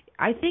All.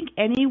 I think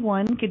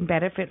anyone can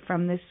benefit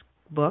from this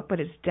book,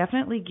 but it's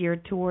definitely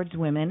geared towards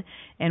women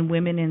and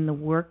women in the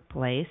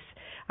workplace.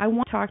 I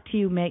want to talk to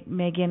you,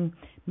 Megan,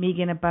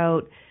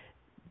 about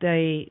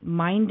the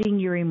minding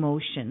your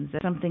emotions.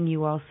 That's something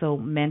you also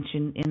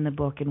mention in the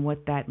book and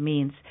what that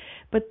means.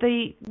 But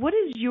what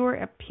is your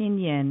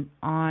opinion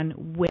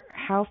on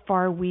how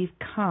far we've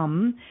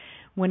come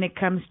when it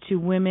comes to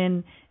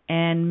women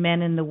and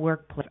men in the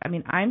workplace? I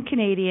mean, I'm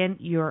Canadian,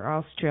 you're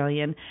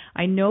Australian.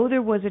 I know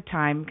there was a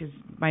time, because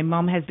my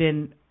mom has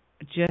been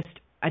just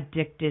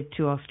addicted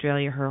to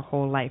Australia her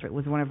whole life. It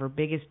was one of her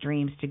biggest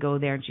dreams to go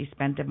there, and she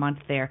spent a month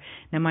there.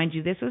 Now, mind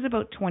you, this was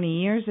about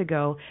 20 years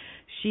ago.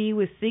 She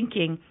was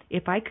thinking,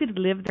 if I could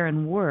live there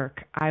and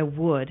work, I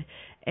would.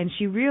 And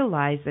she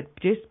realized that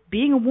just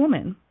being a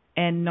woman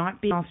and not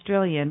being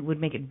Australian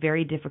would make it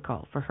very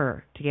difficult for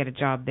her to get a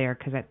job there,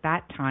 because at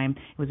that time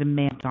it was a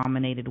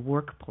male-dominated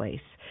workplace.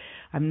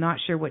 I'm not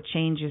sure what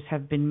changes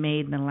have been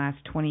made in the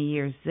last 20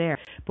 years there.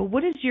 But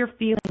what is your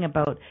feeling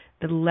about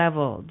the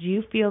level? Do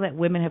you feel that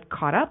women have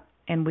caught up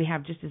and we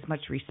have just as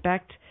much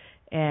respect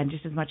and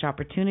just as much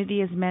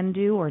opportunity as men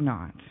do, or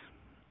not?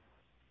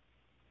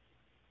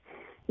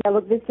 Yeah,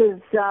 look, this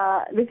is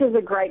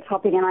a great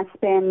topic, and I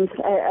spend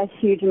a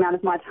huge amount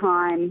of my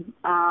time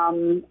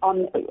on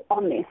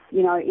this,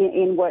 you know,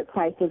 in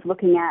workplaces,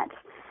 looking at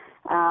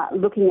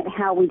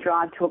how we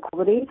drive to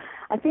equality.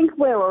 I think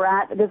where we're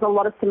at, there's a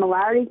lot of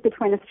similarities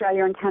between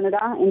Australia and Canada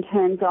in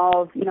terms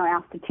of, you know,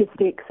 our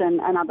statistics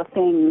and other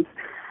things.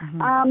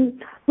 Mm-hmm.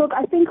 Look,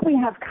 I think we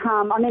have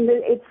come. I mean,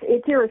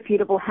 it's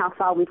irrefutable how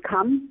far we've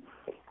come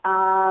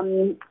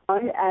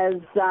as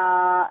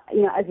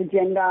a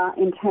gender,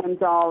 in terms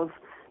of,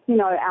 you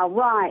know, our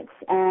rights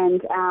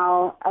and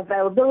our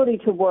availability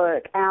to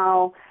work,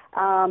 our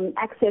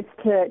access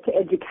to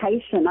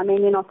education. I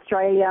mean, in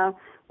Australia,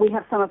 we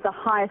have some of the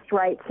highest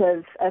rates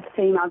of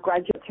female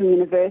graduates from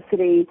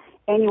university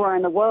anywhere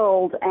in the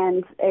world,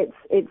 and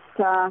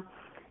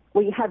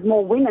we have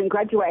more women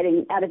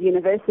graduating out of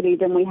university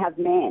than we have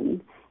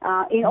men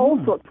in all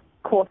sorts of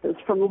courses,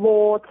 from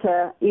law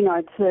to, you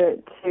know,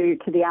 to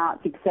the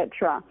arts,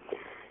 etc.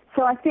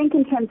 So I think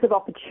in terms of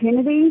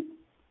opportunity,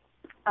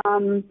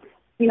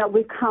 you know,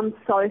 we've come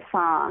so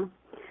far,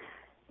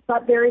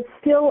 but there is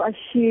still a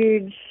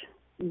huge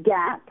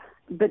gap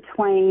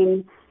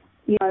between,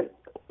 you know,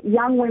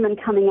 young women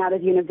coming out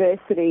of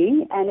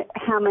university and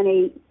how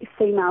many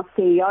female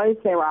CEOs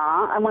there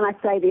are. And when I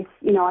say this,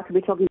 you know, I could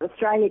be talking about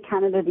Australia,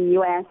 Canada, the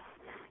US.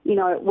 You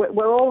know,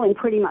 we're all in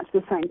pretty much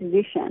the same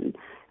position,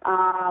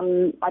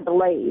 I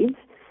believe,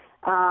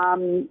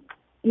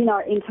 you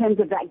know, in terms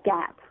of that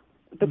gap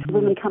between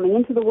women coming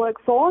into the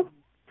workforce,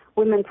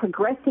 women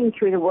progressing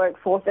through the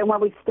workforce, and when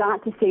we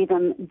start to see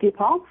them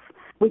dip off,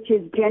 which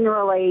is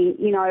generally,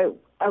 you know,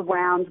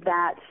 around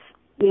that,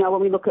 you know, when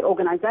we look at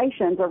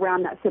organisations,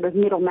 around that sort of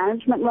middle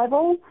management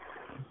level,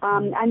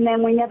 and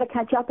then we never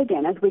catch up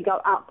again as we go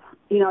up,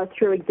 you know,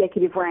 through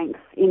executive ranks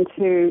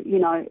into, you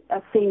know,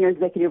 senior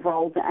executive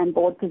roles and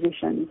board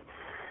positions.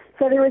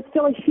 So there is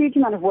still a huge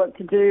amount of work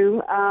to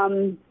do,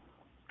 and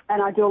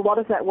I do a lot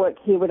of that work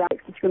here with our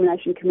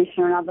Discrimination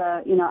Commissioner and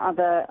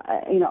other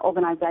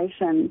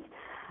organisations.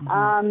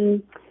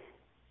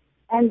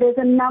 And there's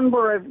a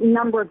number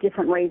of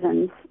different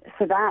reasons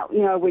for that,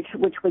 you know, which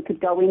we could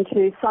go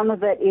into. Some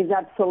of it is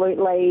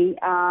absolutely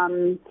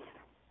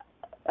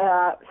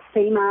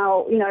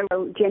female, you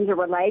know, gender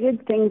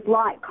related, things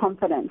like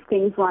confidence,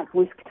 things like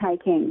risk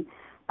taking,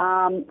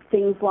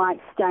 things like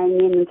staying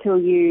in until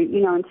you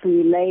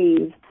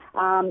leave.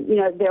 You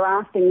know, there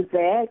are things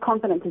there.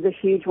 Confidence is a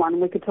huge one.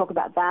 We could talk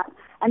about that.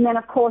 And then,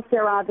 of course,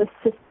 there are the,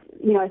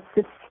 you know,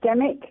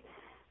 systemic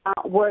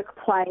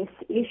workplace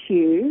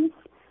issues,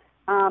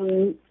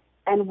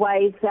 and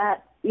ways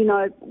that, you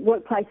know,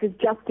 workplaces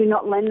just do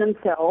not lend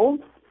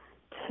themselves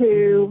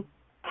to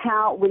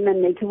how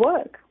women need to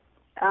work,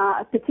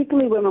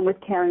 particularly women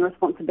with caring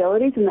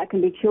responsibilities, and that can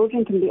be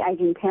children, can be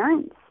aging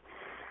parents.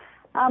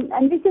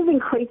 And this is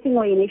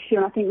increasingly an issue,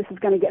 and I think this is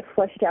going to get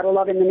fleshed out a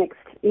lot in the next,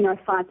 you know,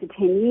 5 to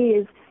 10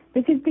 years.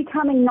 This is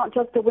becoming not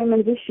just a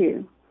women's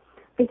issue.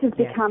 This is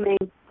becoming,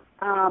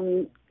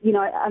 you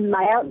know, a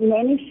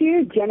men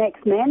issue, Gen X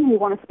men who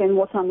want to spend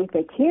more time with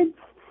their kids.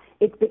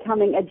 It's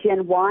becoming a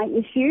Gen Y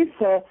issue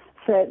for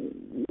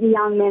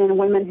young men and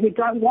women who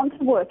don't want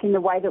to work in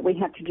the way that we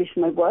have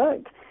traditionally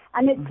worked.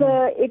 And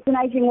it's an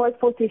aging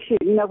workforce issue.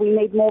 You know, we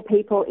need more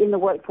people in the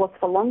workforce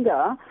for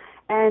longer.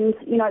 And,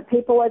 you know,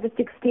 people over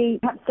 60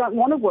 perhaps don't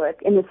want to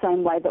work in the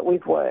same way that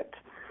we've worked.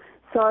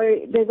 So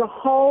there's a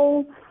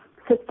whole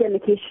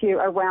systemic issue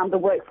around the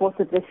workforce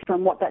of this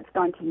and what that's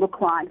going to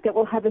look like that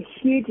will have a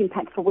huge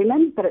impact for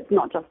women, but it's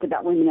not just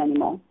about women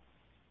anymore.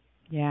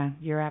 Yeah,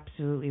 you're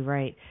absolutely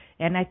right.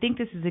 And I think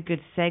this is a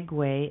good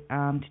segue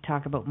to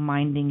talk about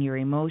minding your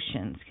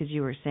emotions, because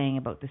you were saying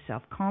about the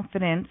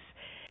self-confidence.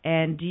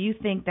 And do you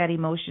think that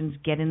emotions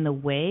get in the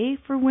way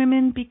for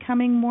women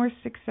becoming more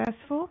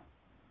successful?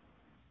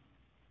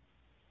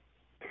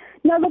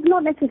 No, look,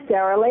 not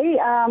necessarily.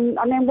 I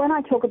mean, when I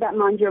talk about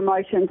mind your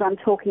emotions, I'm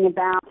talking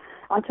about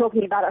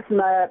it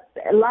from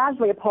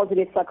largely a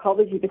positive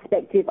psychology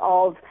perspective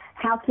of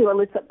how to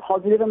elicit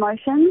positive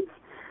emotions.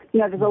 You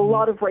know, there's a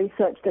lot of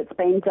research that's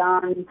been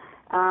done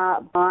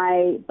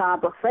by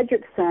Barbara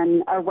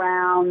Fredrickson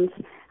around,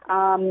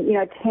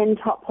 10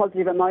 top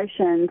positive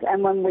emotions.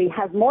 And when we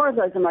have more of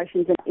those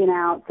emotions in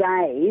our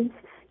days,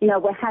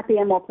 we're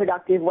happier, more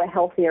productive, we're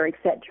healthier,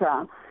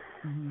 etc.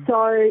 Mm-hmm.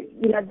 So,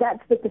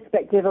 that's the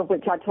perspective of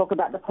which I talk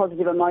about the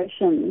positive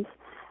emotions.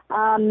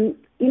 In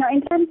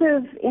terms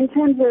of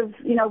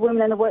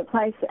women in the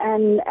workplace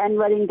and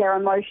letting their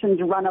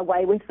emotions run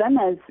away with them,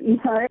 as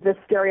the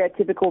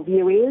stereotypical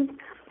view is,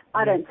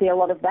 I don't see a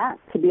lot of that,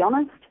 to be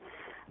honest.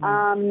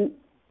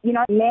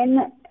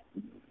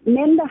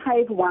 Men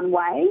behave one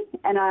way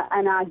and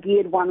are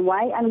geared one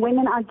way, and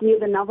women are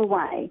geared another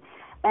way.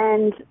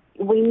 And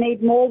we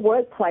need more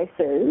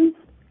workplaces,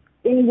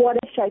 in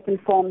whatever shape and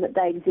form that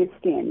they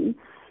exist in,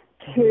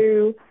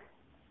 to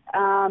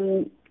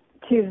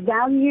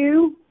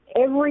value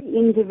every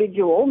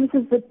individual. This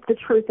is the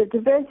truth of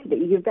diversity.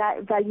 You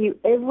value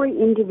every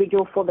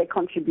individual for their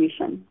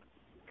contribution,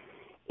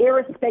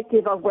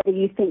 irrespective of whether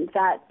you think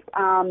that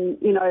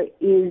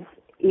is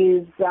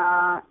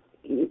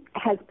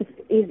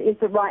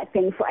the right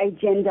thing for a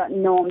gender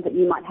norm that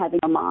you might have in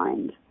your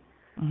mind.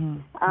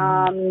 Mm-hmm.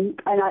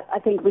 And I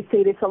think we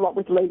see this a lot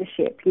with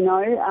leadership.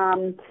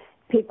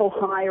 People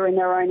hire in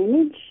their own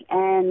image,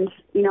 and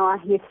I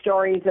hear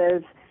stories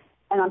of,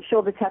 and I'm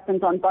sure this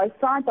happens on both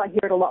sides. I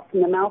hear it a lot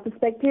from the male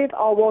perspective.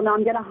 Oh, well, no,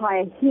 I'm going to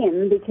hire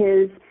him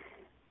because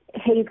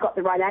he's got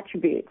the right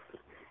attributes.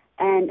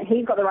 And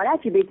he's got the right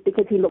attributes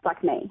because he looks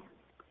like me.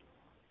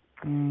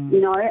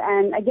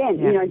 And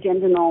again,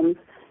 gender norms.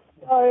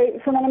 So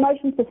from an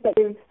emotions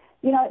perspective,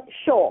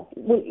 sure,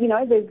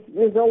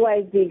 there's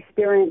always the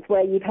experience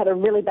where you've had a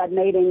really bad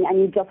meeting and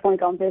you just want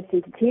to go and burst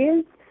into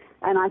tears.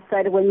 And I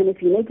say to women, if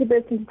you need to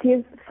burst into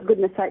tears, for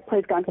goodness sake,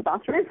 please go into the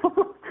bathroom.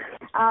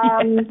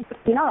 I'd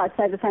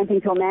say the same thing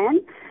to a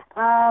man.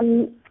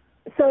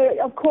 So,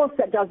 of course,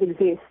 that does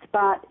exist,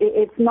 but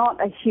it's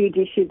not a huge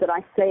issue that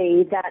I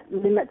see that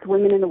limits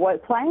women in the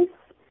workplace.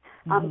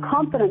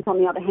 Confidence, on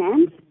the other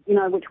hand,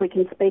 which we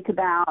can speak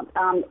about,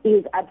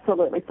 is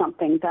absolutely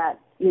something that,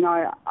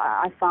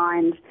 I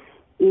find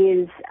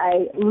is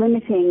a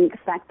limiting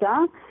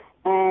factor,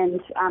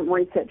 and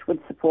research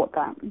would support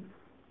that.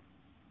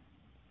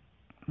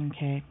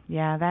 Okay.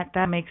 Yeah,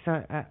 that makes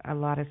a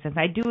lot of sense.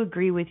 I do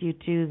agree with you,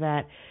 too,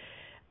 that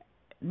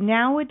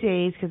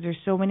nowadays, because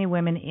there's so many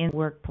women in the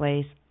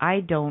workplace, I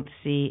don't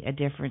see a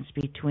difference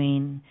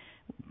between,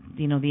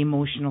 the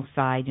emotional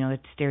side, the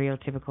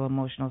stereotypical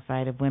emotional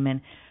side of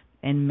women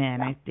and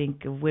men. I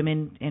think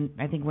women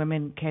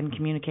can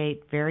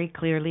communicate very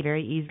clearly,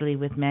 very easily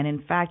with men. In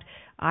fact,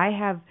 I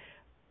have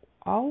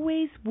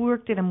always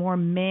worked in a more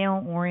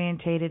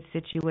male-orientated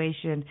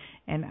situation,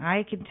 and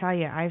I can tell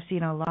you I've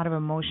seen a lot of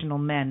emotional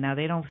men. Now,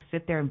 they don't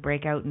sit there and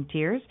break out in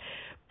tears,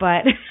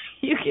 but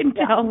you can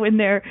tell when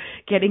they're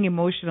getting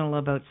emotional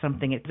about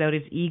something. It's out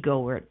as ego,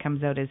 or it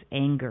comes out as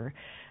anger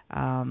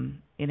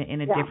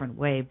in a different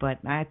way. But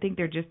I think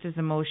they're just as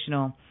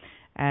emotional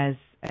as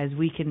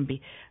we can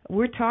be.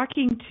 We're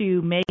talking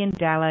to Megan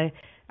Dalla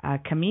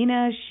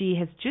Kamina. She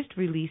has just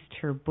released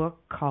her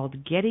book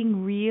called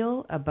Getting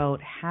Real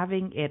About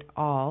Having It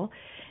All,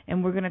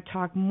 and we're going to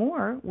talk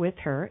more with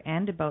her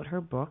and about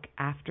her book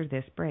after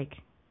this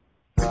break.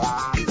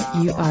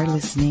 You are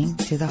listening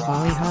to the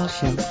Holly Hall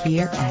Show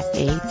here at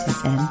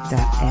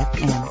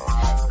A2Zen.fm.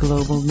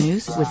 Global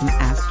news with an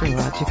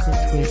astrological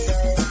twist.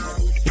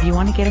 If you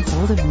want to get a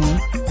hold of me,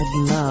 I'd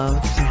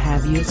love to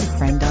have you as a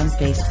friend on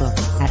Facebook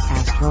at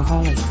Astro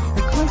Holly,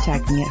 or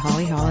contact me at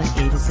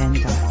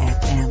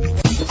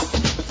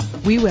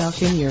hollyhall@A2Zen.fm. We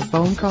welcome your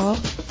phone call,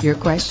 your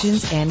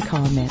questions, and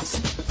comments.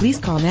 Please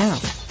call now,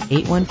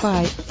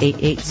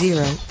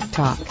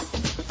 815-880-TALK.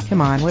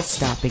 Come on, what's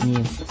stopping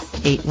you?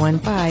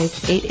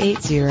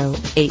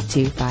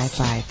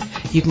 815-880-8255.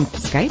 You can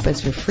Skype us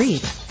for free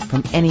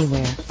from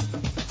anywhere.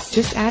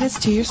 Just add us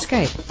to your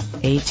Skype.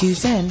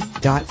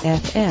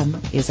 A2Zen.fm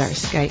is our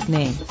Skype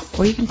name,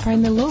 or you can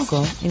find the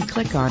logo and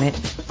click on it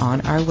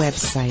on our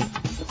website.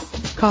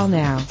 Call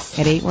now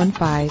at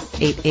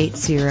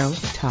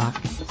 815-880-TALK.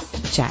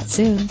 Chat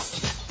soon.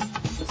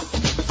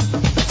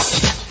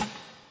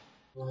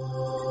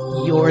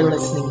 You're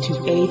listening to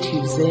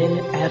A2Zen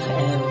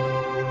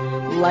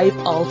FM.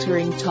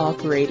 Life-altering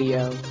talk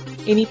radio.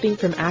 Anything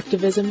from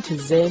activism to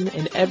Zen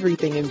and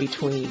everything in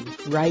between,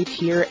 right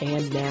here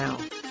and now.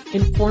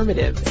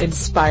 Informative,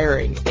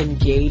 inspiring,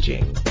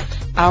 engaging.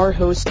 Our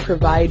hosts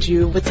provide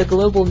you with the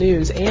global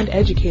news and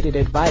educated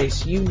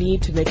advice you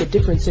need to make a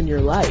difference in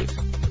your life,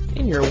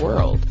 in your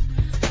world.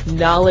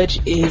 Knowledge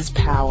is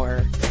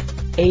power.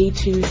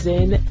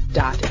 A2Zen.fm.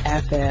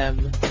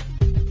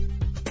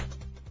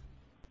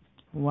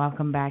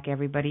 Welcome back,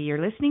 everybody.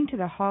 You're listening to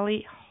the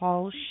Holly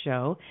Hall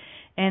Show,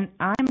 and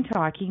I'm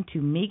talking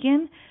to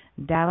Megan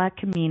Dalla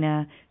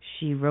Camina.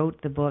 She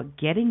wrote the book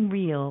Getting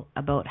Real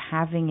About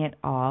Having It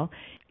All.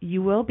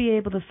 You will be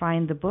able to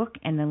find the book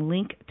and the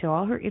link to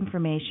all her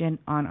information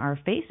on our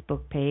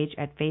Facebook page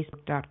at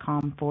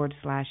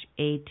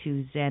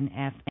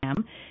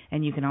facebook.com/A2ZenFM.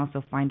 And you can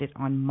also find it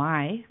on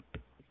my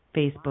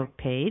Facebook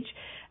page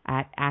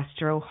at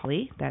Astro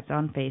Holly. That's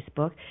on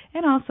Facebook.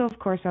 And also, of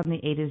course, on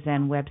the A to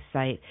Zen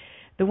website.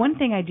 The one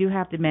thing I do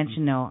have to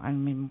mention, though, I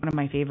mean, one of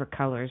my favorite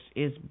colors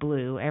is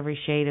blue, every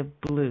shade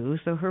of blue.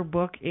 So her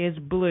book is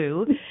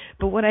blue.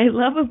 But what I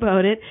love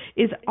about it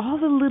is all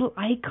the little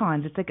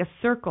icons. It's like a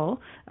circle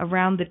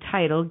around the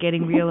title,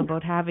 Getting Real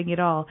About Having It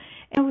All.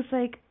 And I was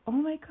like, oh,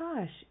 my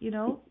gosh, you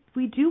know,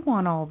 we do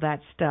want all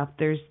that stuff.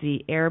 There's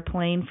the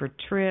airplane for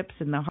trips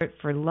and the heart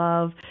for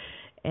love.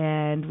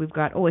 And we've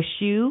got, a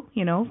shoe,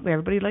 you know,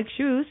 everybody likes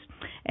shoes,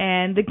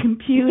 and the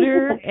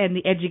computer and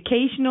the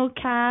educational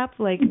cap.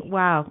 Like,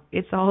 wow,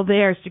 it's all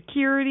there.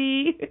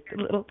 Security,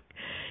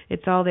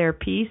 it's all there.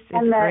 Peace, it's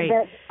and great.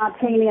 And the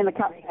martini and the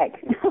cupcake.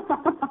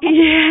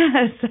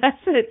 Yes,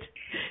 that's it.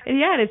 And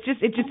yeah,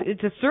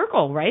 it's a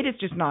circle, right? It's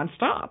just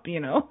nonstop,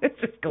 you know. It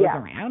just goes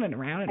around and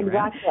around and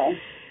around. Exactly.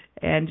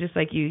 And just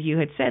like you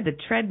had said, the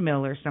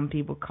treadmill, or some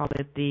people call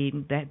it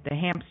the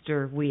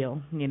hamster wheel,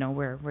 you know,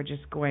 where we're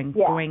just going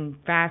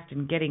fast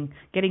and getting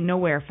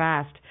nowhere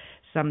fast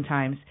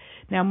sometimes.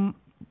 Now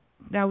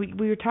we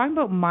were talking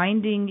about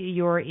minding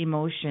your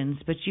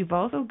emotions, but you've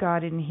also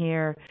got in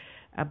here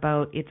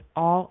about it's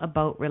all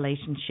about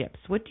relationships.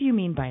 What do you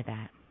mean by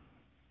that?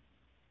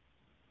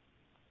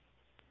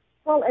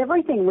 Well,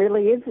 everything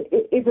really is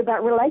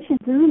about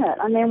relations, isn't it?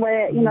 I mean,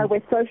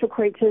 we're social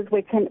creatures.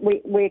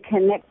 We're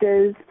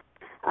connectors.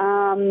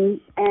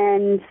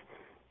 And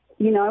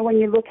you know, when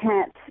you look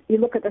at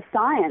the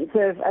science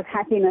of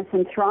happiness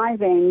and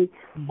thriving,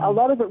 a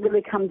lot of it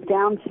really comes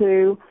down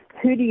to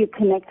who do you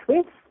connect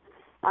with,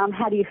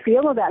 how do you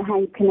feel about how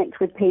you connect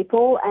with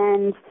people,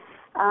 and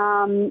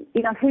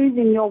you know, who's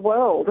in your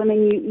world. I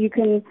mean, you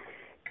can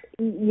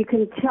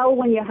tell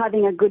when you're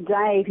having a good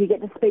day if you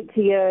get to speak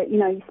to your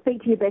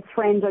best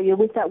friends, or you're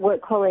with that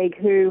work colleague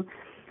who,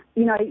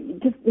 you know,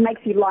 just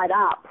makes you light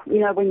up, you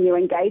know, when you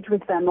engage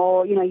with them,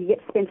 or, you know, you get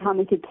to spend time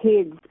with your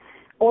kids,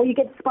 or you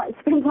get to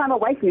spend time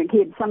away from your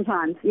kids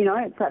sometimes, you know,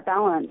 it's that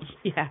balance.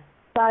 Yeah.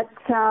 But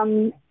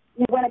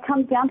when it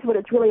comes down to it,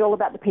 it's really all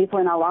about the people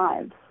in our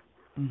lives,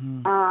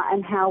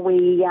 and how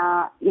we,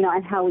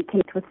 and how we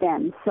connect with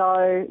them.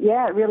 So,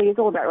 yeah, it really is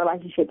all about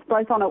relationships,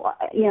 both on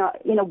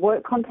in a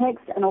work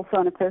context and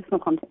also in a personal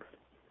context.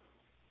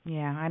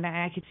 Yeah, and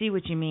I could see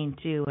what you mean,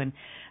 too. And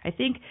I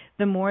think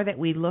the more that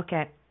we look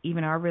at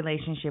even our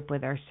relationship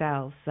with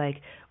ourselves,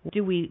 like what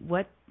do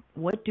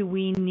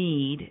we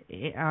need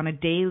on a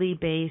daily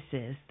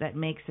basis that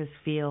makes us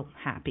feel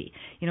happy?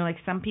 You know, like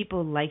some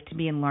people like to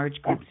be in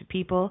large groups of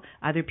people.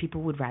 Other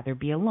people would rather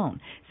be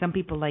alone. Some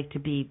people like to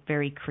be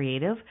very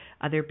creative.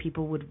 Other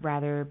people would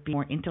rather be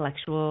more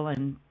intellectual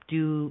and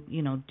do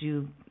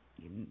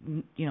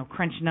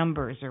crunch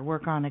numbers or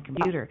work on a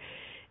computer.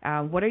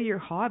 What are your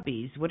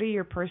hobbies? What are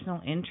your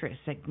personal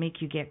interests that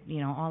make you get, you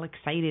know, all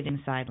excited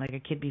inside like a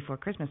kid before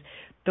Christmas?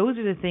 Those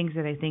are the things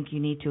that I think you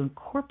need to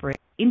incorporate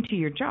into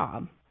your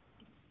job.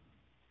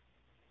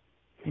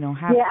 You know,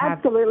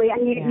 absolutely.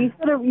 And you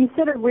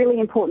said a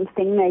really important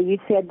thing there. You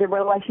said the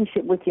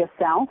relationship with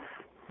yourself.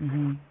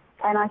 And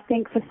I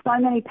think for so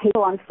many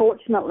people,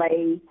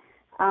 unfortunately,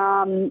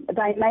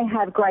 they may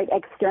have great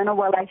external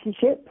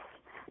relationships,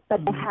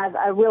 but they have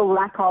a real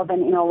lack of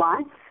an inner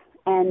life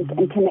and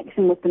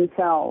connection with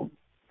themselves,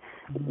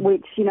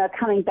 which, you know,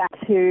 coming back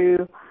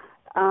to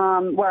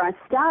where I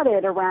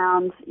started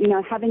around, you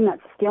know, having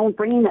that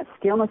bringing that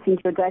stillness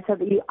into your day so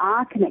that you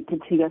are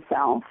connected to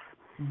yourself,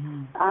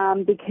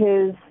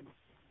 because,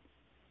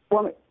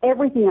 well,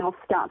 everything else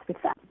starts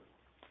with that.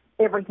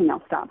 Everything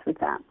else starts with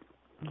that.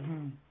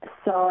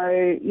 So,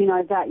 you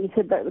know, that you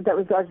said that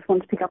was, I just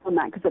wanted to pick up on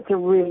that because it's a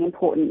really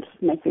important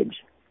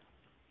message.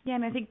 Yeah,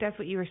 and I think that's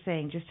what you were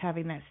saying, just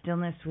having that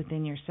stillness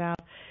within yourself.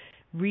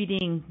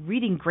 Reading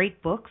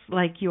great books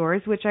like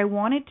yours, which I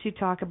wanted to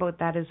talk about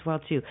that as well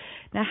too.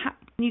 Now,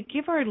 can you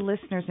give our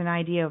listeners an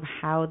idea of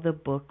how the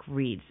book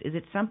reads? Is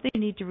it something you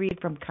need to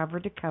read from cover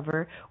to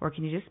cover, or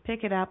can you just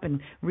pick it up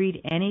and read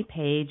any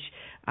page?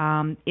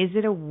 Is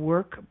it a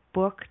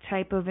workbook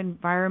type of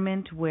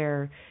environment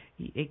where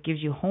it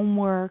gives you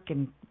homework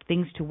and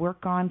things to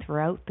work on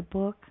throughout the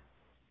book?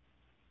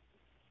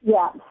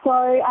 Yeah,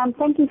 so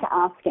thank you for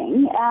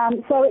asking.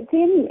 So it's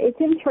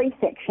in 3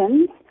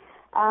 sections.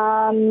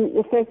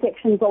 The first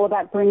section is all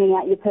about bringing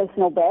out your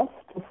personal best.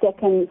 The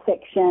second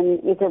section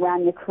is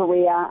around your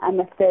career, and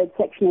the third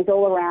section is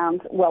all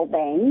around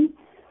well-being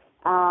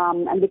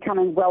and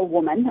becoming well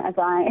woman, as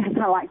I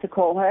like to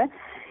call her.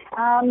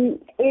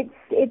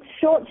 It's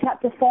short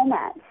chapter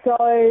format, so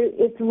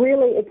it's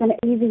an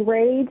easy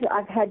read.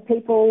 I've had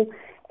people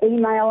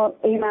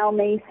email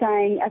me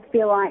saying I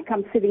feel like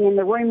I'm sitting in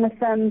the room with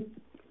them,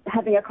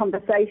 having a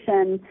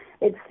conversation.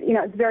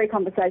 It's very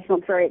conversational.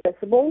 It's very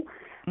accessible.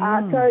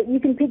 So you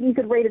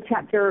could read a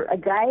chapter a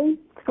day.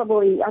 It's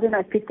probably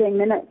 15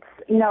 minutes.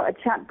 A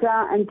chapter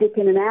and dip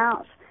in and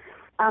out.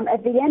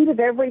 At the end of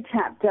every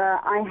chapter,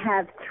 I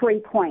have 3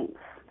 points.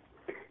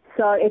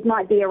 So it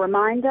might be a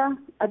reminder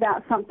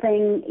about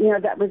something,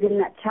 that was in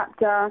that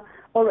chapter,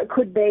 or it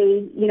could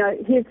be,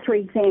 here's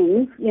 3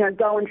 things,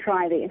 go and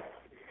try this.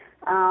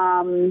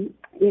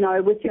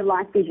 With your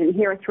life vision,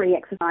 here are 3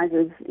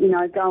 exercises,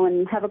 go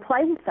and have a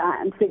play with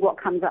that and see what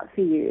comes up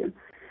for you.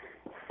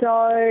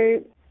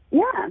 So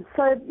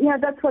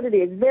that's what it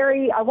is.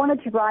 I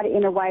wanted to write it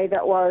in a way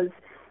that was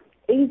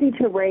easy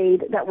to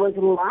read, that was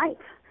light.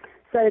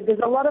 So there's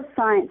a lot of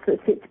science that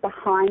sits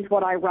behind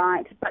what I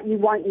write, but you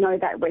won't know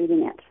that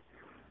reading it,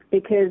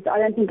 because I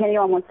don't think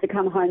anyone wants to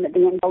come home at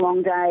the end of a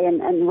long day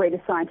and read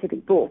a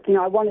scientific book.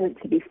 I wanted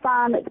it to be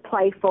fun, it's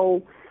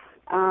playful,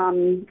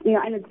 and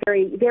it's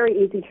very, very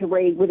easy to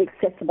read with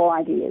accessible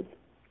ideas.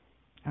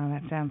 Oh,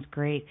 that sounds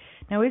great.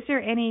 Now, is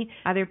there any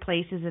other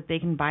places that they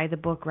can buy the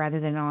book rather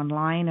than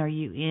online? Are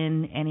you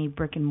in any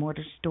brick and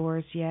mortar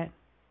stores yet?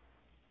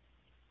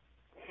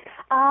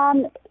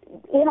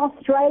 In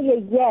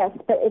Australia, yes,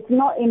 but it's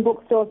not in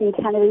bookstores in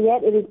Canada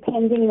yet. It is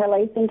pending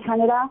release in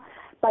Canada.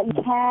 But you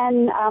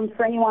can,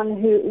 for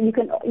anyone who you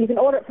can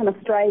order it from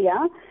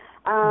Australia,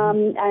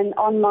 and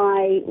on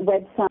my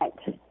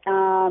website.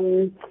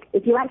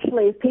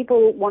 If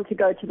people want to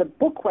go to the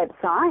book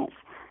website,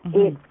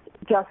 it's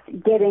just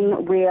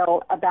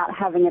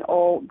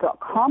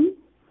gettingrealabouthavingitall.com,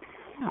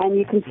 and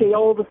you can see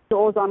all the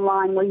stores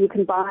online where you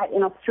can buy it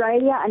in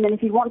Australia. And then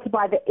if you want to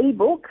buy the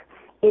ebook,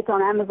 it's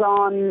on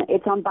Amazon,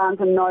 it's on Barnes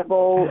 &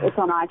 Noble, it's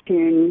on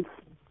iTunes,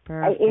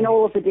 in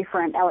all of the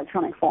different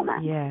electronic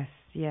formats.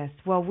 Yes.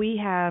 Well, we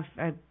have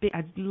a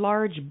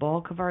large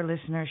bulk of our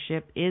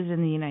listenership is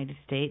in the United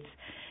States,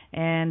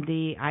 and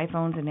the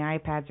iPhones and the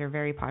iPads are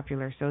very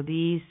popular. So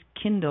these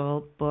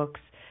Kindle books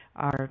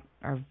are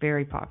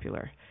very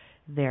popular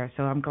there.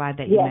 So I'm glad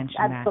that you mentioned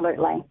that. Yes,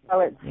 absolutely.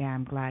 So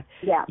I'm glad.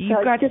 Yeah,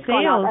 You've got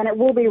sales, and it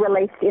will be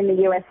released in the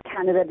US,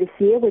 Canada this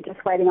year. We're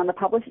just waiting on the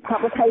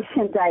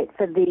publication date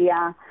for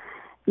the,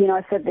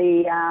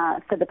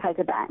 for the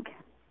paperback.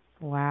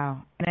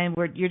 Wow. And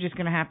then you're just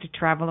going to have to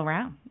travel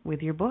around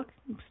with your book,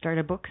 start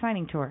a book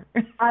signing tour.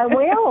 I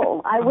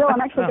will.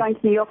 I'm actually going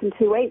to New York in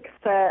 2 weeks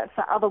for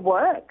other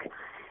work.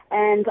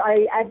 And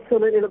I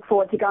absolutely look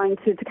forward to coming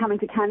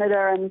to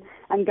Canada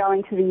and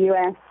going to the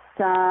US,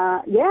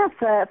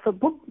 for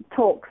book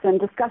talks and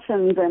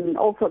discussions and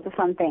all sorts of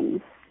fun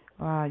things.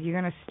 Wow, you're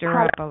going to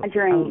stir up a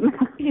dream.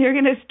 You're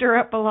going to stir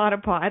up a lot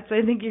of pots.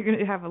 I think you're going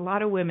to have a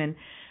lot of women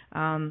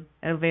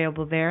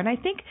available there. And I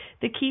think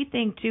the key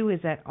thing, too,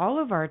 is that all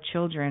of our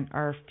children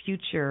are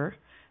future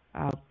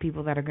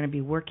people that are going to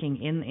be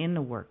working in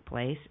the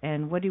workplace.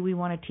 And what do we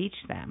want to teach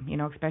them?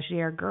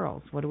 Especially our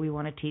girls. What do we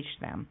want to teach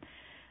them?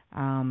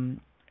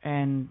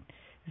 And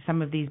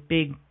some of these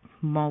big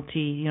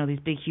these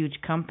big,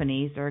 huge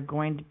companies are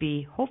going to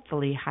be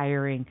hopefully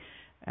hiring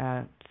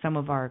some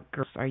of our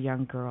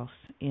young girls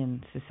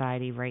in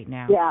society right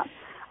now. Yeah.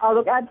 Oh,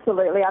 look,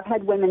 absolutely. I've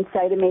had women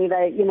say to me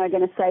they're,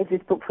 going to save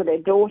this book for their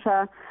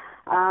daughter.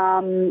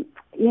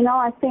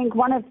 I think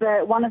one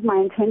of my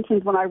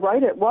intentions when I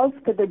wrote it was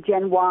for the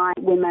Gen Y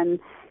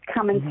women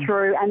coming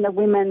through, and the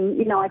women,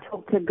 I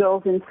talk to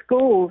girls in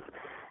schools,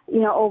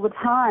 all the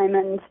time,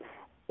 and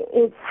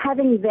it's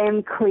having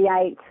them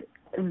create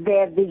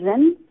their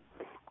vision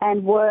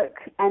and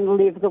work and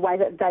live the way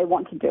that they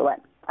want to do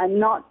it, and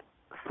not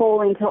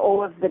fall into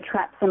all of the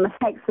traps and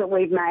mistakes that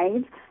we've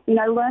made.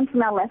 Learn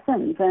from our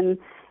lessons and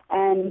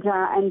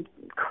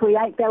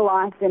create their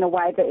lives in a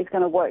way that is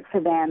going to work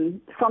for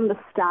them from the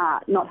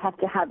start, not have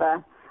to have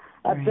a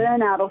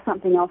burnout or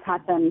something else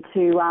happen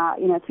to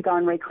go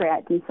and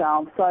recreate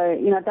themselves. So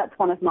that's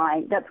one of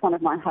my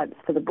hopes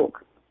for the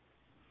book.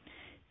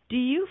 Do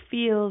you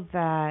feel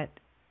that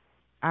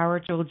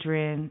our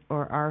children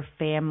or our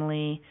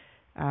family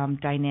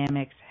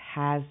dynamics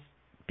has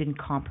been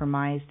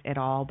compromised at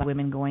all by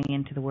women going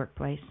into the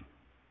workplace?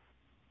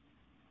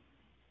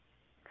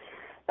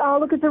 Oh,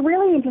 look, it's a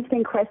really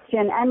interesting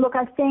question, and look,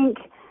 I think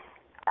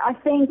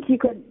you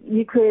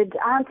could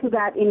answer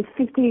that in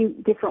 50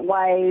 different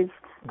ways.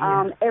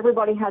 Yeah.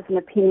 Everybody has an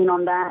opinion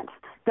on that.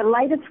 The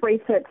latest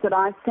research that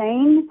I've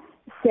seen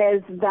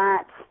says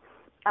that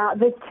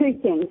there's two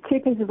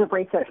pieces of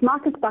research.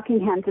 Marcus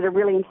Buckingham did a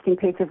really interesting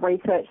piece of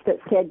research that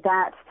said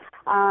that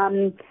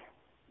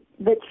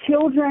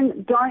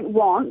children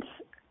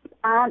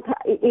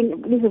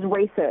this is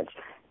research.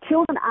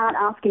 Children aren't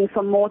asking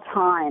for more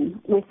time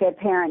with their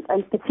parents,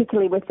 and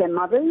particularly with their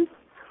mothers.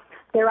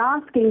 They're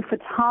asking for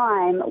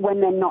time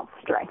when they're not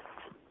stressed.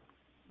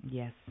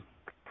 Yes.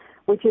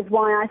 Which is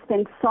why I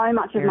spend so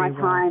much of my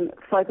time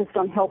focused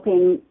on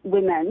helping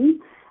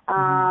women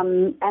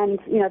and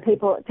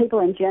people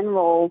in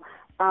general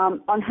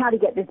on how to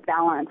get this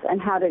balance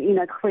and how to,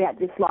 create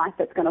this life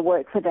that's going to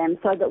work for them,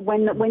 so that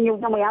when we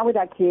are with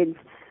our kids,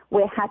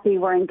 we're happy,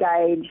 we're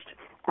engaged,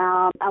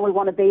 and we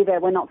want to be there.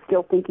 We're not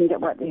still thinking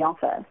that we're at the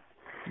office.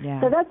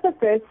 Yeah. So that's the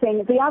first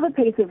thing. The other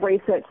piece of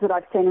research that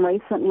I've seen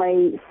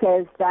recently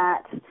says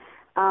that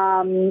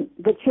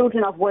the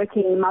children of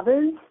working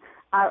mothers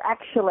are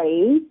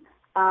actually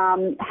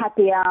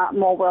happier,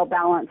 more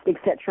well-balanced,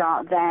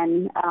 etc.,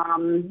 than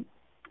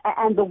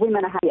and the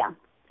women are happier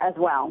as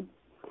well.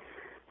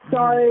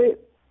 So,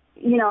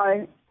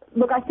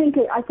 look, I think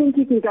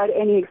you can go to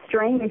any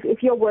extreme.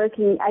 If you're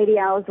working 80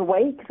 hours a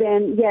week,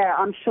 then, yeah,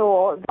 I'm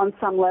sure on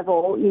some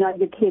level, your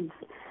kids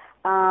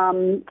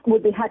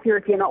would be happier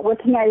if you're not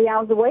working 80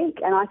 hours a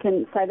week, and I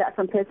can say that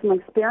from personal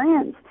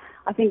experience.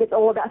 I think it's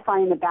all about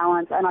finding the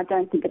balance, and I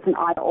don't think it's an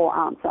either-or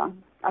answer.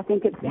 I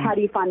think it's how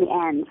do you find the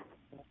end?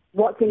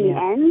 What's in the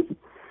end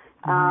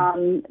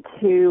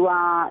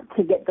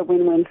to get the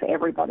win-win for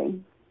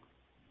everybody.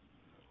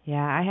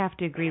 Yeah, I have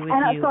to agree with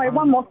you. Sorry,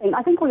 one more thing.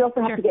 I think we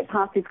also have to get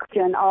past this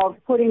question of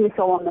putting this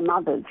all on the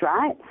mothers,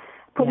 right?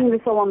 Putting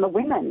this all on the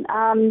women.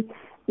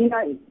 We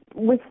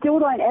still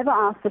don't ever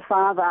ask the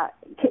father,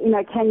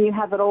 can you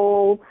have it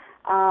all,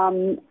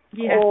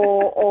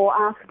 or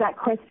ask that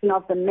question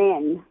of the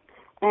men.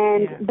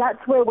 And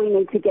that's where we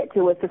need to get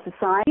to as a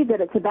society, that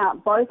it's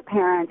about both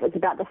parents, it's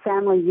about the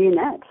family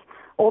unit,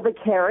 or the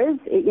carers,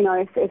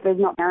 if there's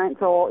not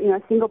parents, or,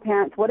 single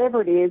parents,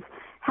 whatever it is.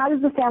 How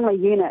does the family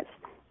unit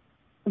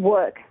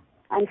work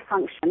and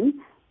function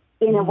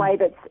in a way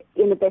that's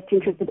in the best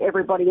interest of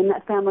everybody in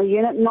that family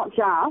unit, not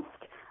just,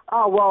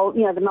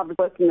 the mother's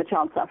working, the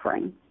child's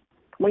suffering.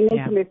 We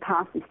need to move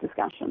past this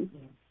discussion.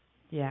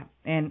 Yeah,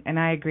 and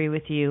I agree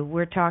with you.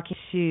 We're talking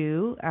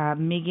to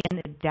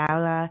Megan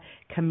Dalla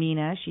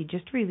Camina. She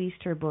just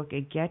released her book,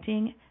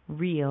 Getting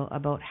Real,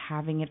 about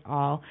having it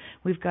all.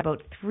 We've got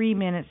about 3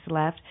 minutes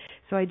left,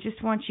 so I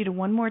just want you to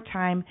one more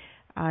time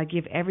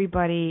give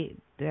everybody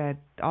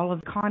all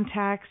of the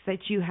contacts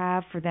that you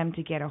have for them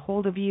to get a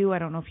hold of you. I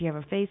don't know if you have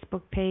a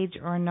Facebook page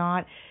or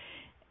not.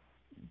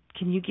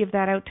 Can you give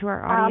that out to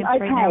our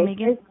audience right now,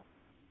 Megan?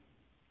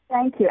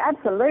 Thank you.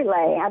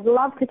 Absolutely. I'd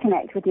love to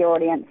connect with your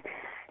audience.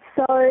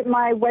 So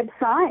my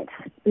website,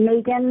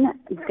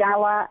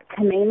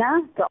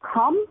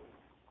 megandallacamina.com,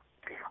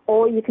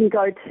 or you can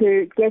go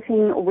to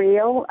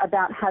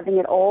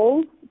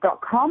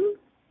gettingrealabouthavingitall.com,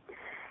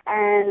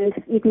 and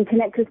you can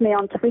connect with me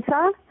on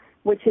Twitter,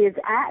 which is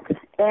at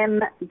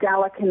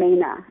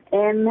mdallacamina,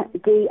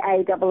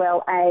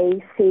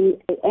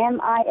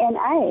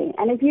 MDALLACAMINA.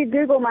 And if you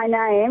Google my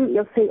name,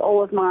 you'll see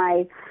all of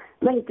my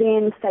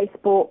LinkedIn,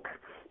 Facebook,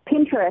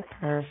 Pinterest,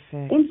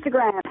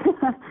 Instagram.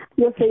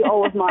 You'll see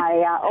all of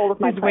my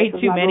There's way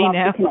too many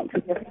now.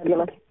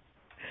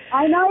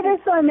 I know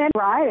there's so many,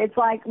 right? It's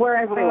like we're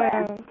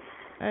everywhere. So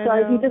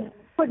if you just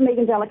put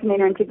Megan Dalla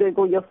Camina into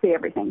Google, you'll see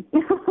everything.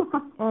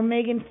 Well,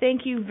 Megan,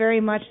 thank you very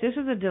much. This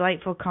was a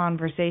delightful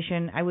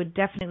conversation. I would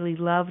definitely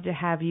love to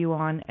have you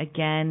on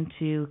again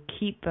to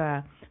keep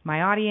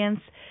my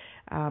audience.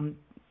 I've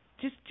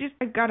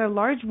got a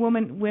large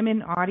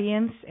women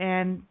audience,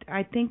 and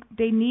I think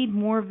they need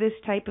more of this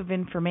type of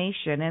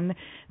information. And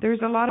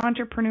there's a lot of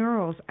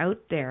entrepreneurs out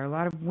there, a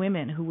lot of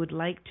women who would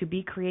like to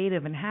be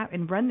creative and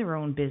run their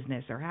own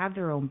business or have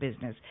their own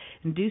business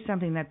and do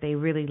something that they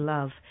really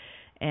love,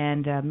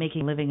 and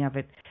making a living of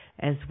it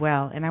as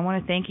well. And I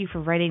want to thank you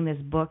for writing this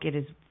book. It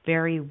is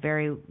very,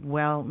 very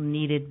well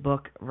needed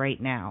book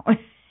right now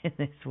in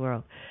this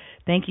world.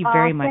 Thank you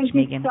very much,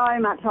 Megan. Thank you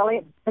so much,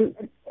 Holly.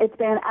 It's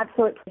been an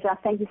absolute pleasure.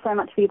 Thank you so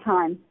much for your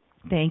time.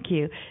 Thank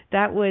you.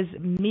 That was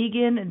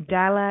Megan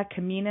Dalla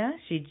Camina.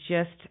 She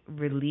just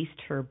released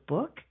her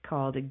book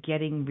called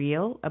Getting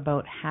Real,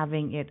 about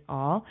having it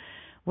all.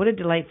 What a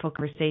delightful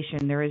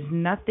conversation. There is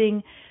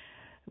nothing...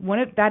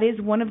 That is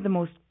one of the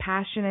most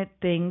passionate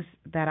things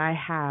that I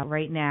have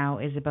right now,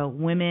 is about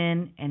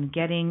women and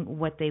getting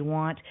what they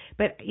want.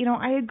 But,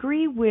 I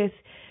agree with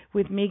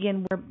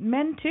Megan, we're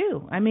men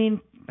too. I mean,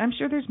 I'm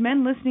sure there's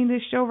men listening to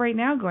this show right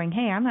now going,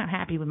 hey, I'm not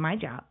happy with my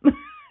job.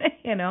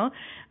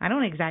 I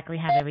don't exactly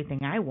have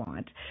everything I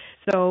want.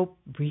 So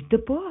read the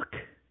book.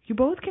 You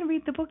both can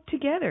read the book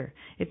together.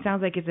 It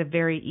sounds like it's a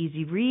very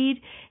easy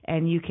read,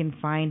 and you can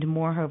find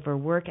more of her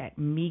work at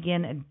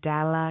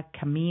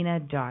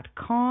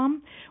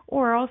megandallacamina.com,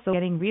 or also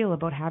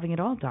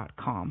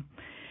gettingrealabouthavingitall.com.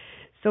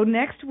 So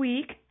next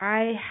week,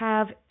 I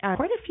have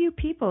quite a few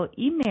people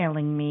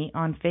emailing me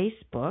on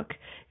Facebook,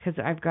 because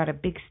I've got a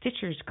big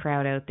Stitchers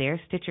crowd out there,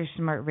 Stitcher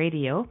Smart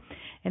Radio,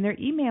 and they're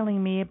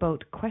emailing me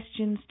about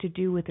questions to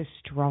do with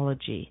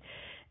astrology.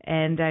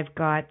 And I've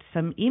got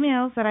some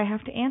emails that I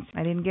have to answer.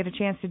 I didn't get a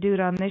chance to do it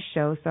on this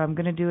show, so I'm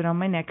going to do it on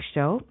my next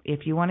show.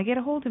 If you want to get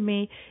a hold of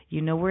me, you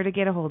know where to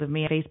get a hold of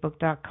me at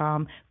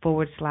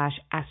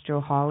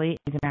facebook.com/AstroHolly.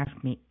 You can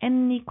ask me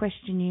any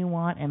question you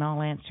want, and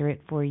I'll answer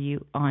it for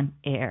you on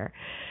air.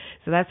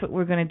 So that's what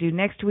we're going to do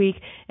next week,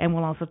 and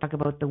we'll also talk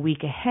about the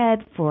week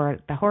ahead for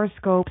the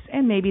horoscopes,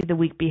 and maybe the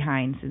week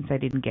behind, since I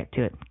didn't get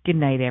to it. Good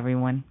night,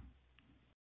 everyone.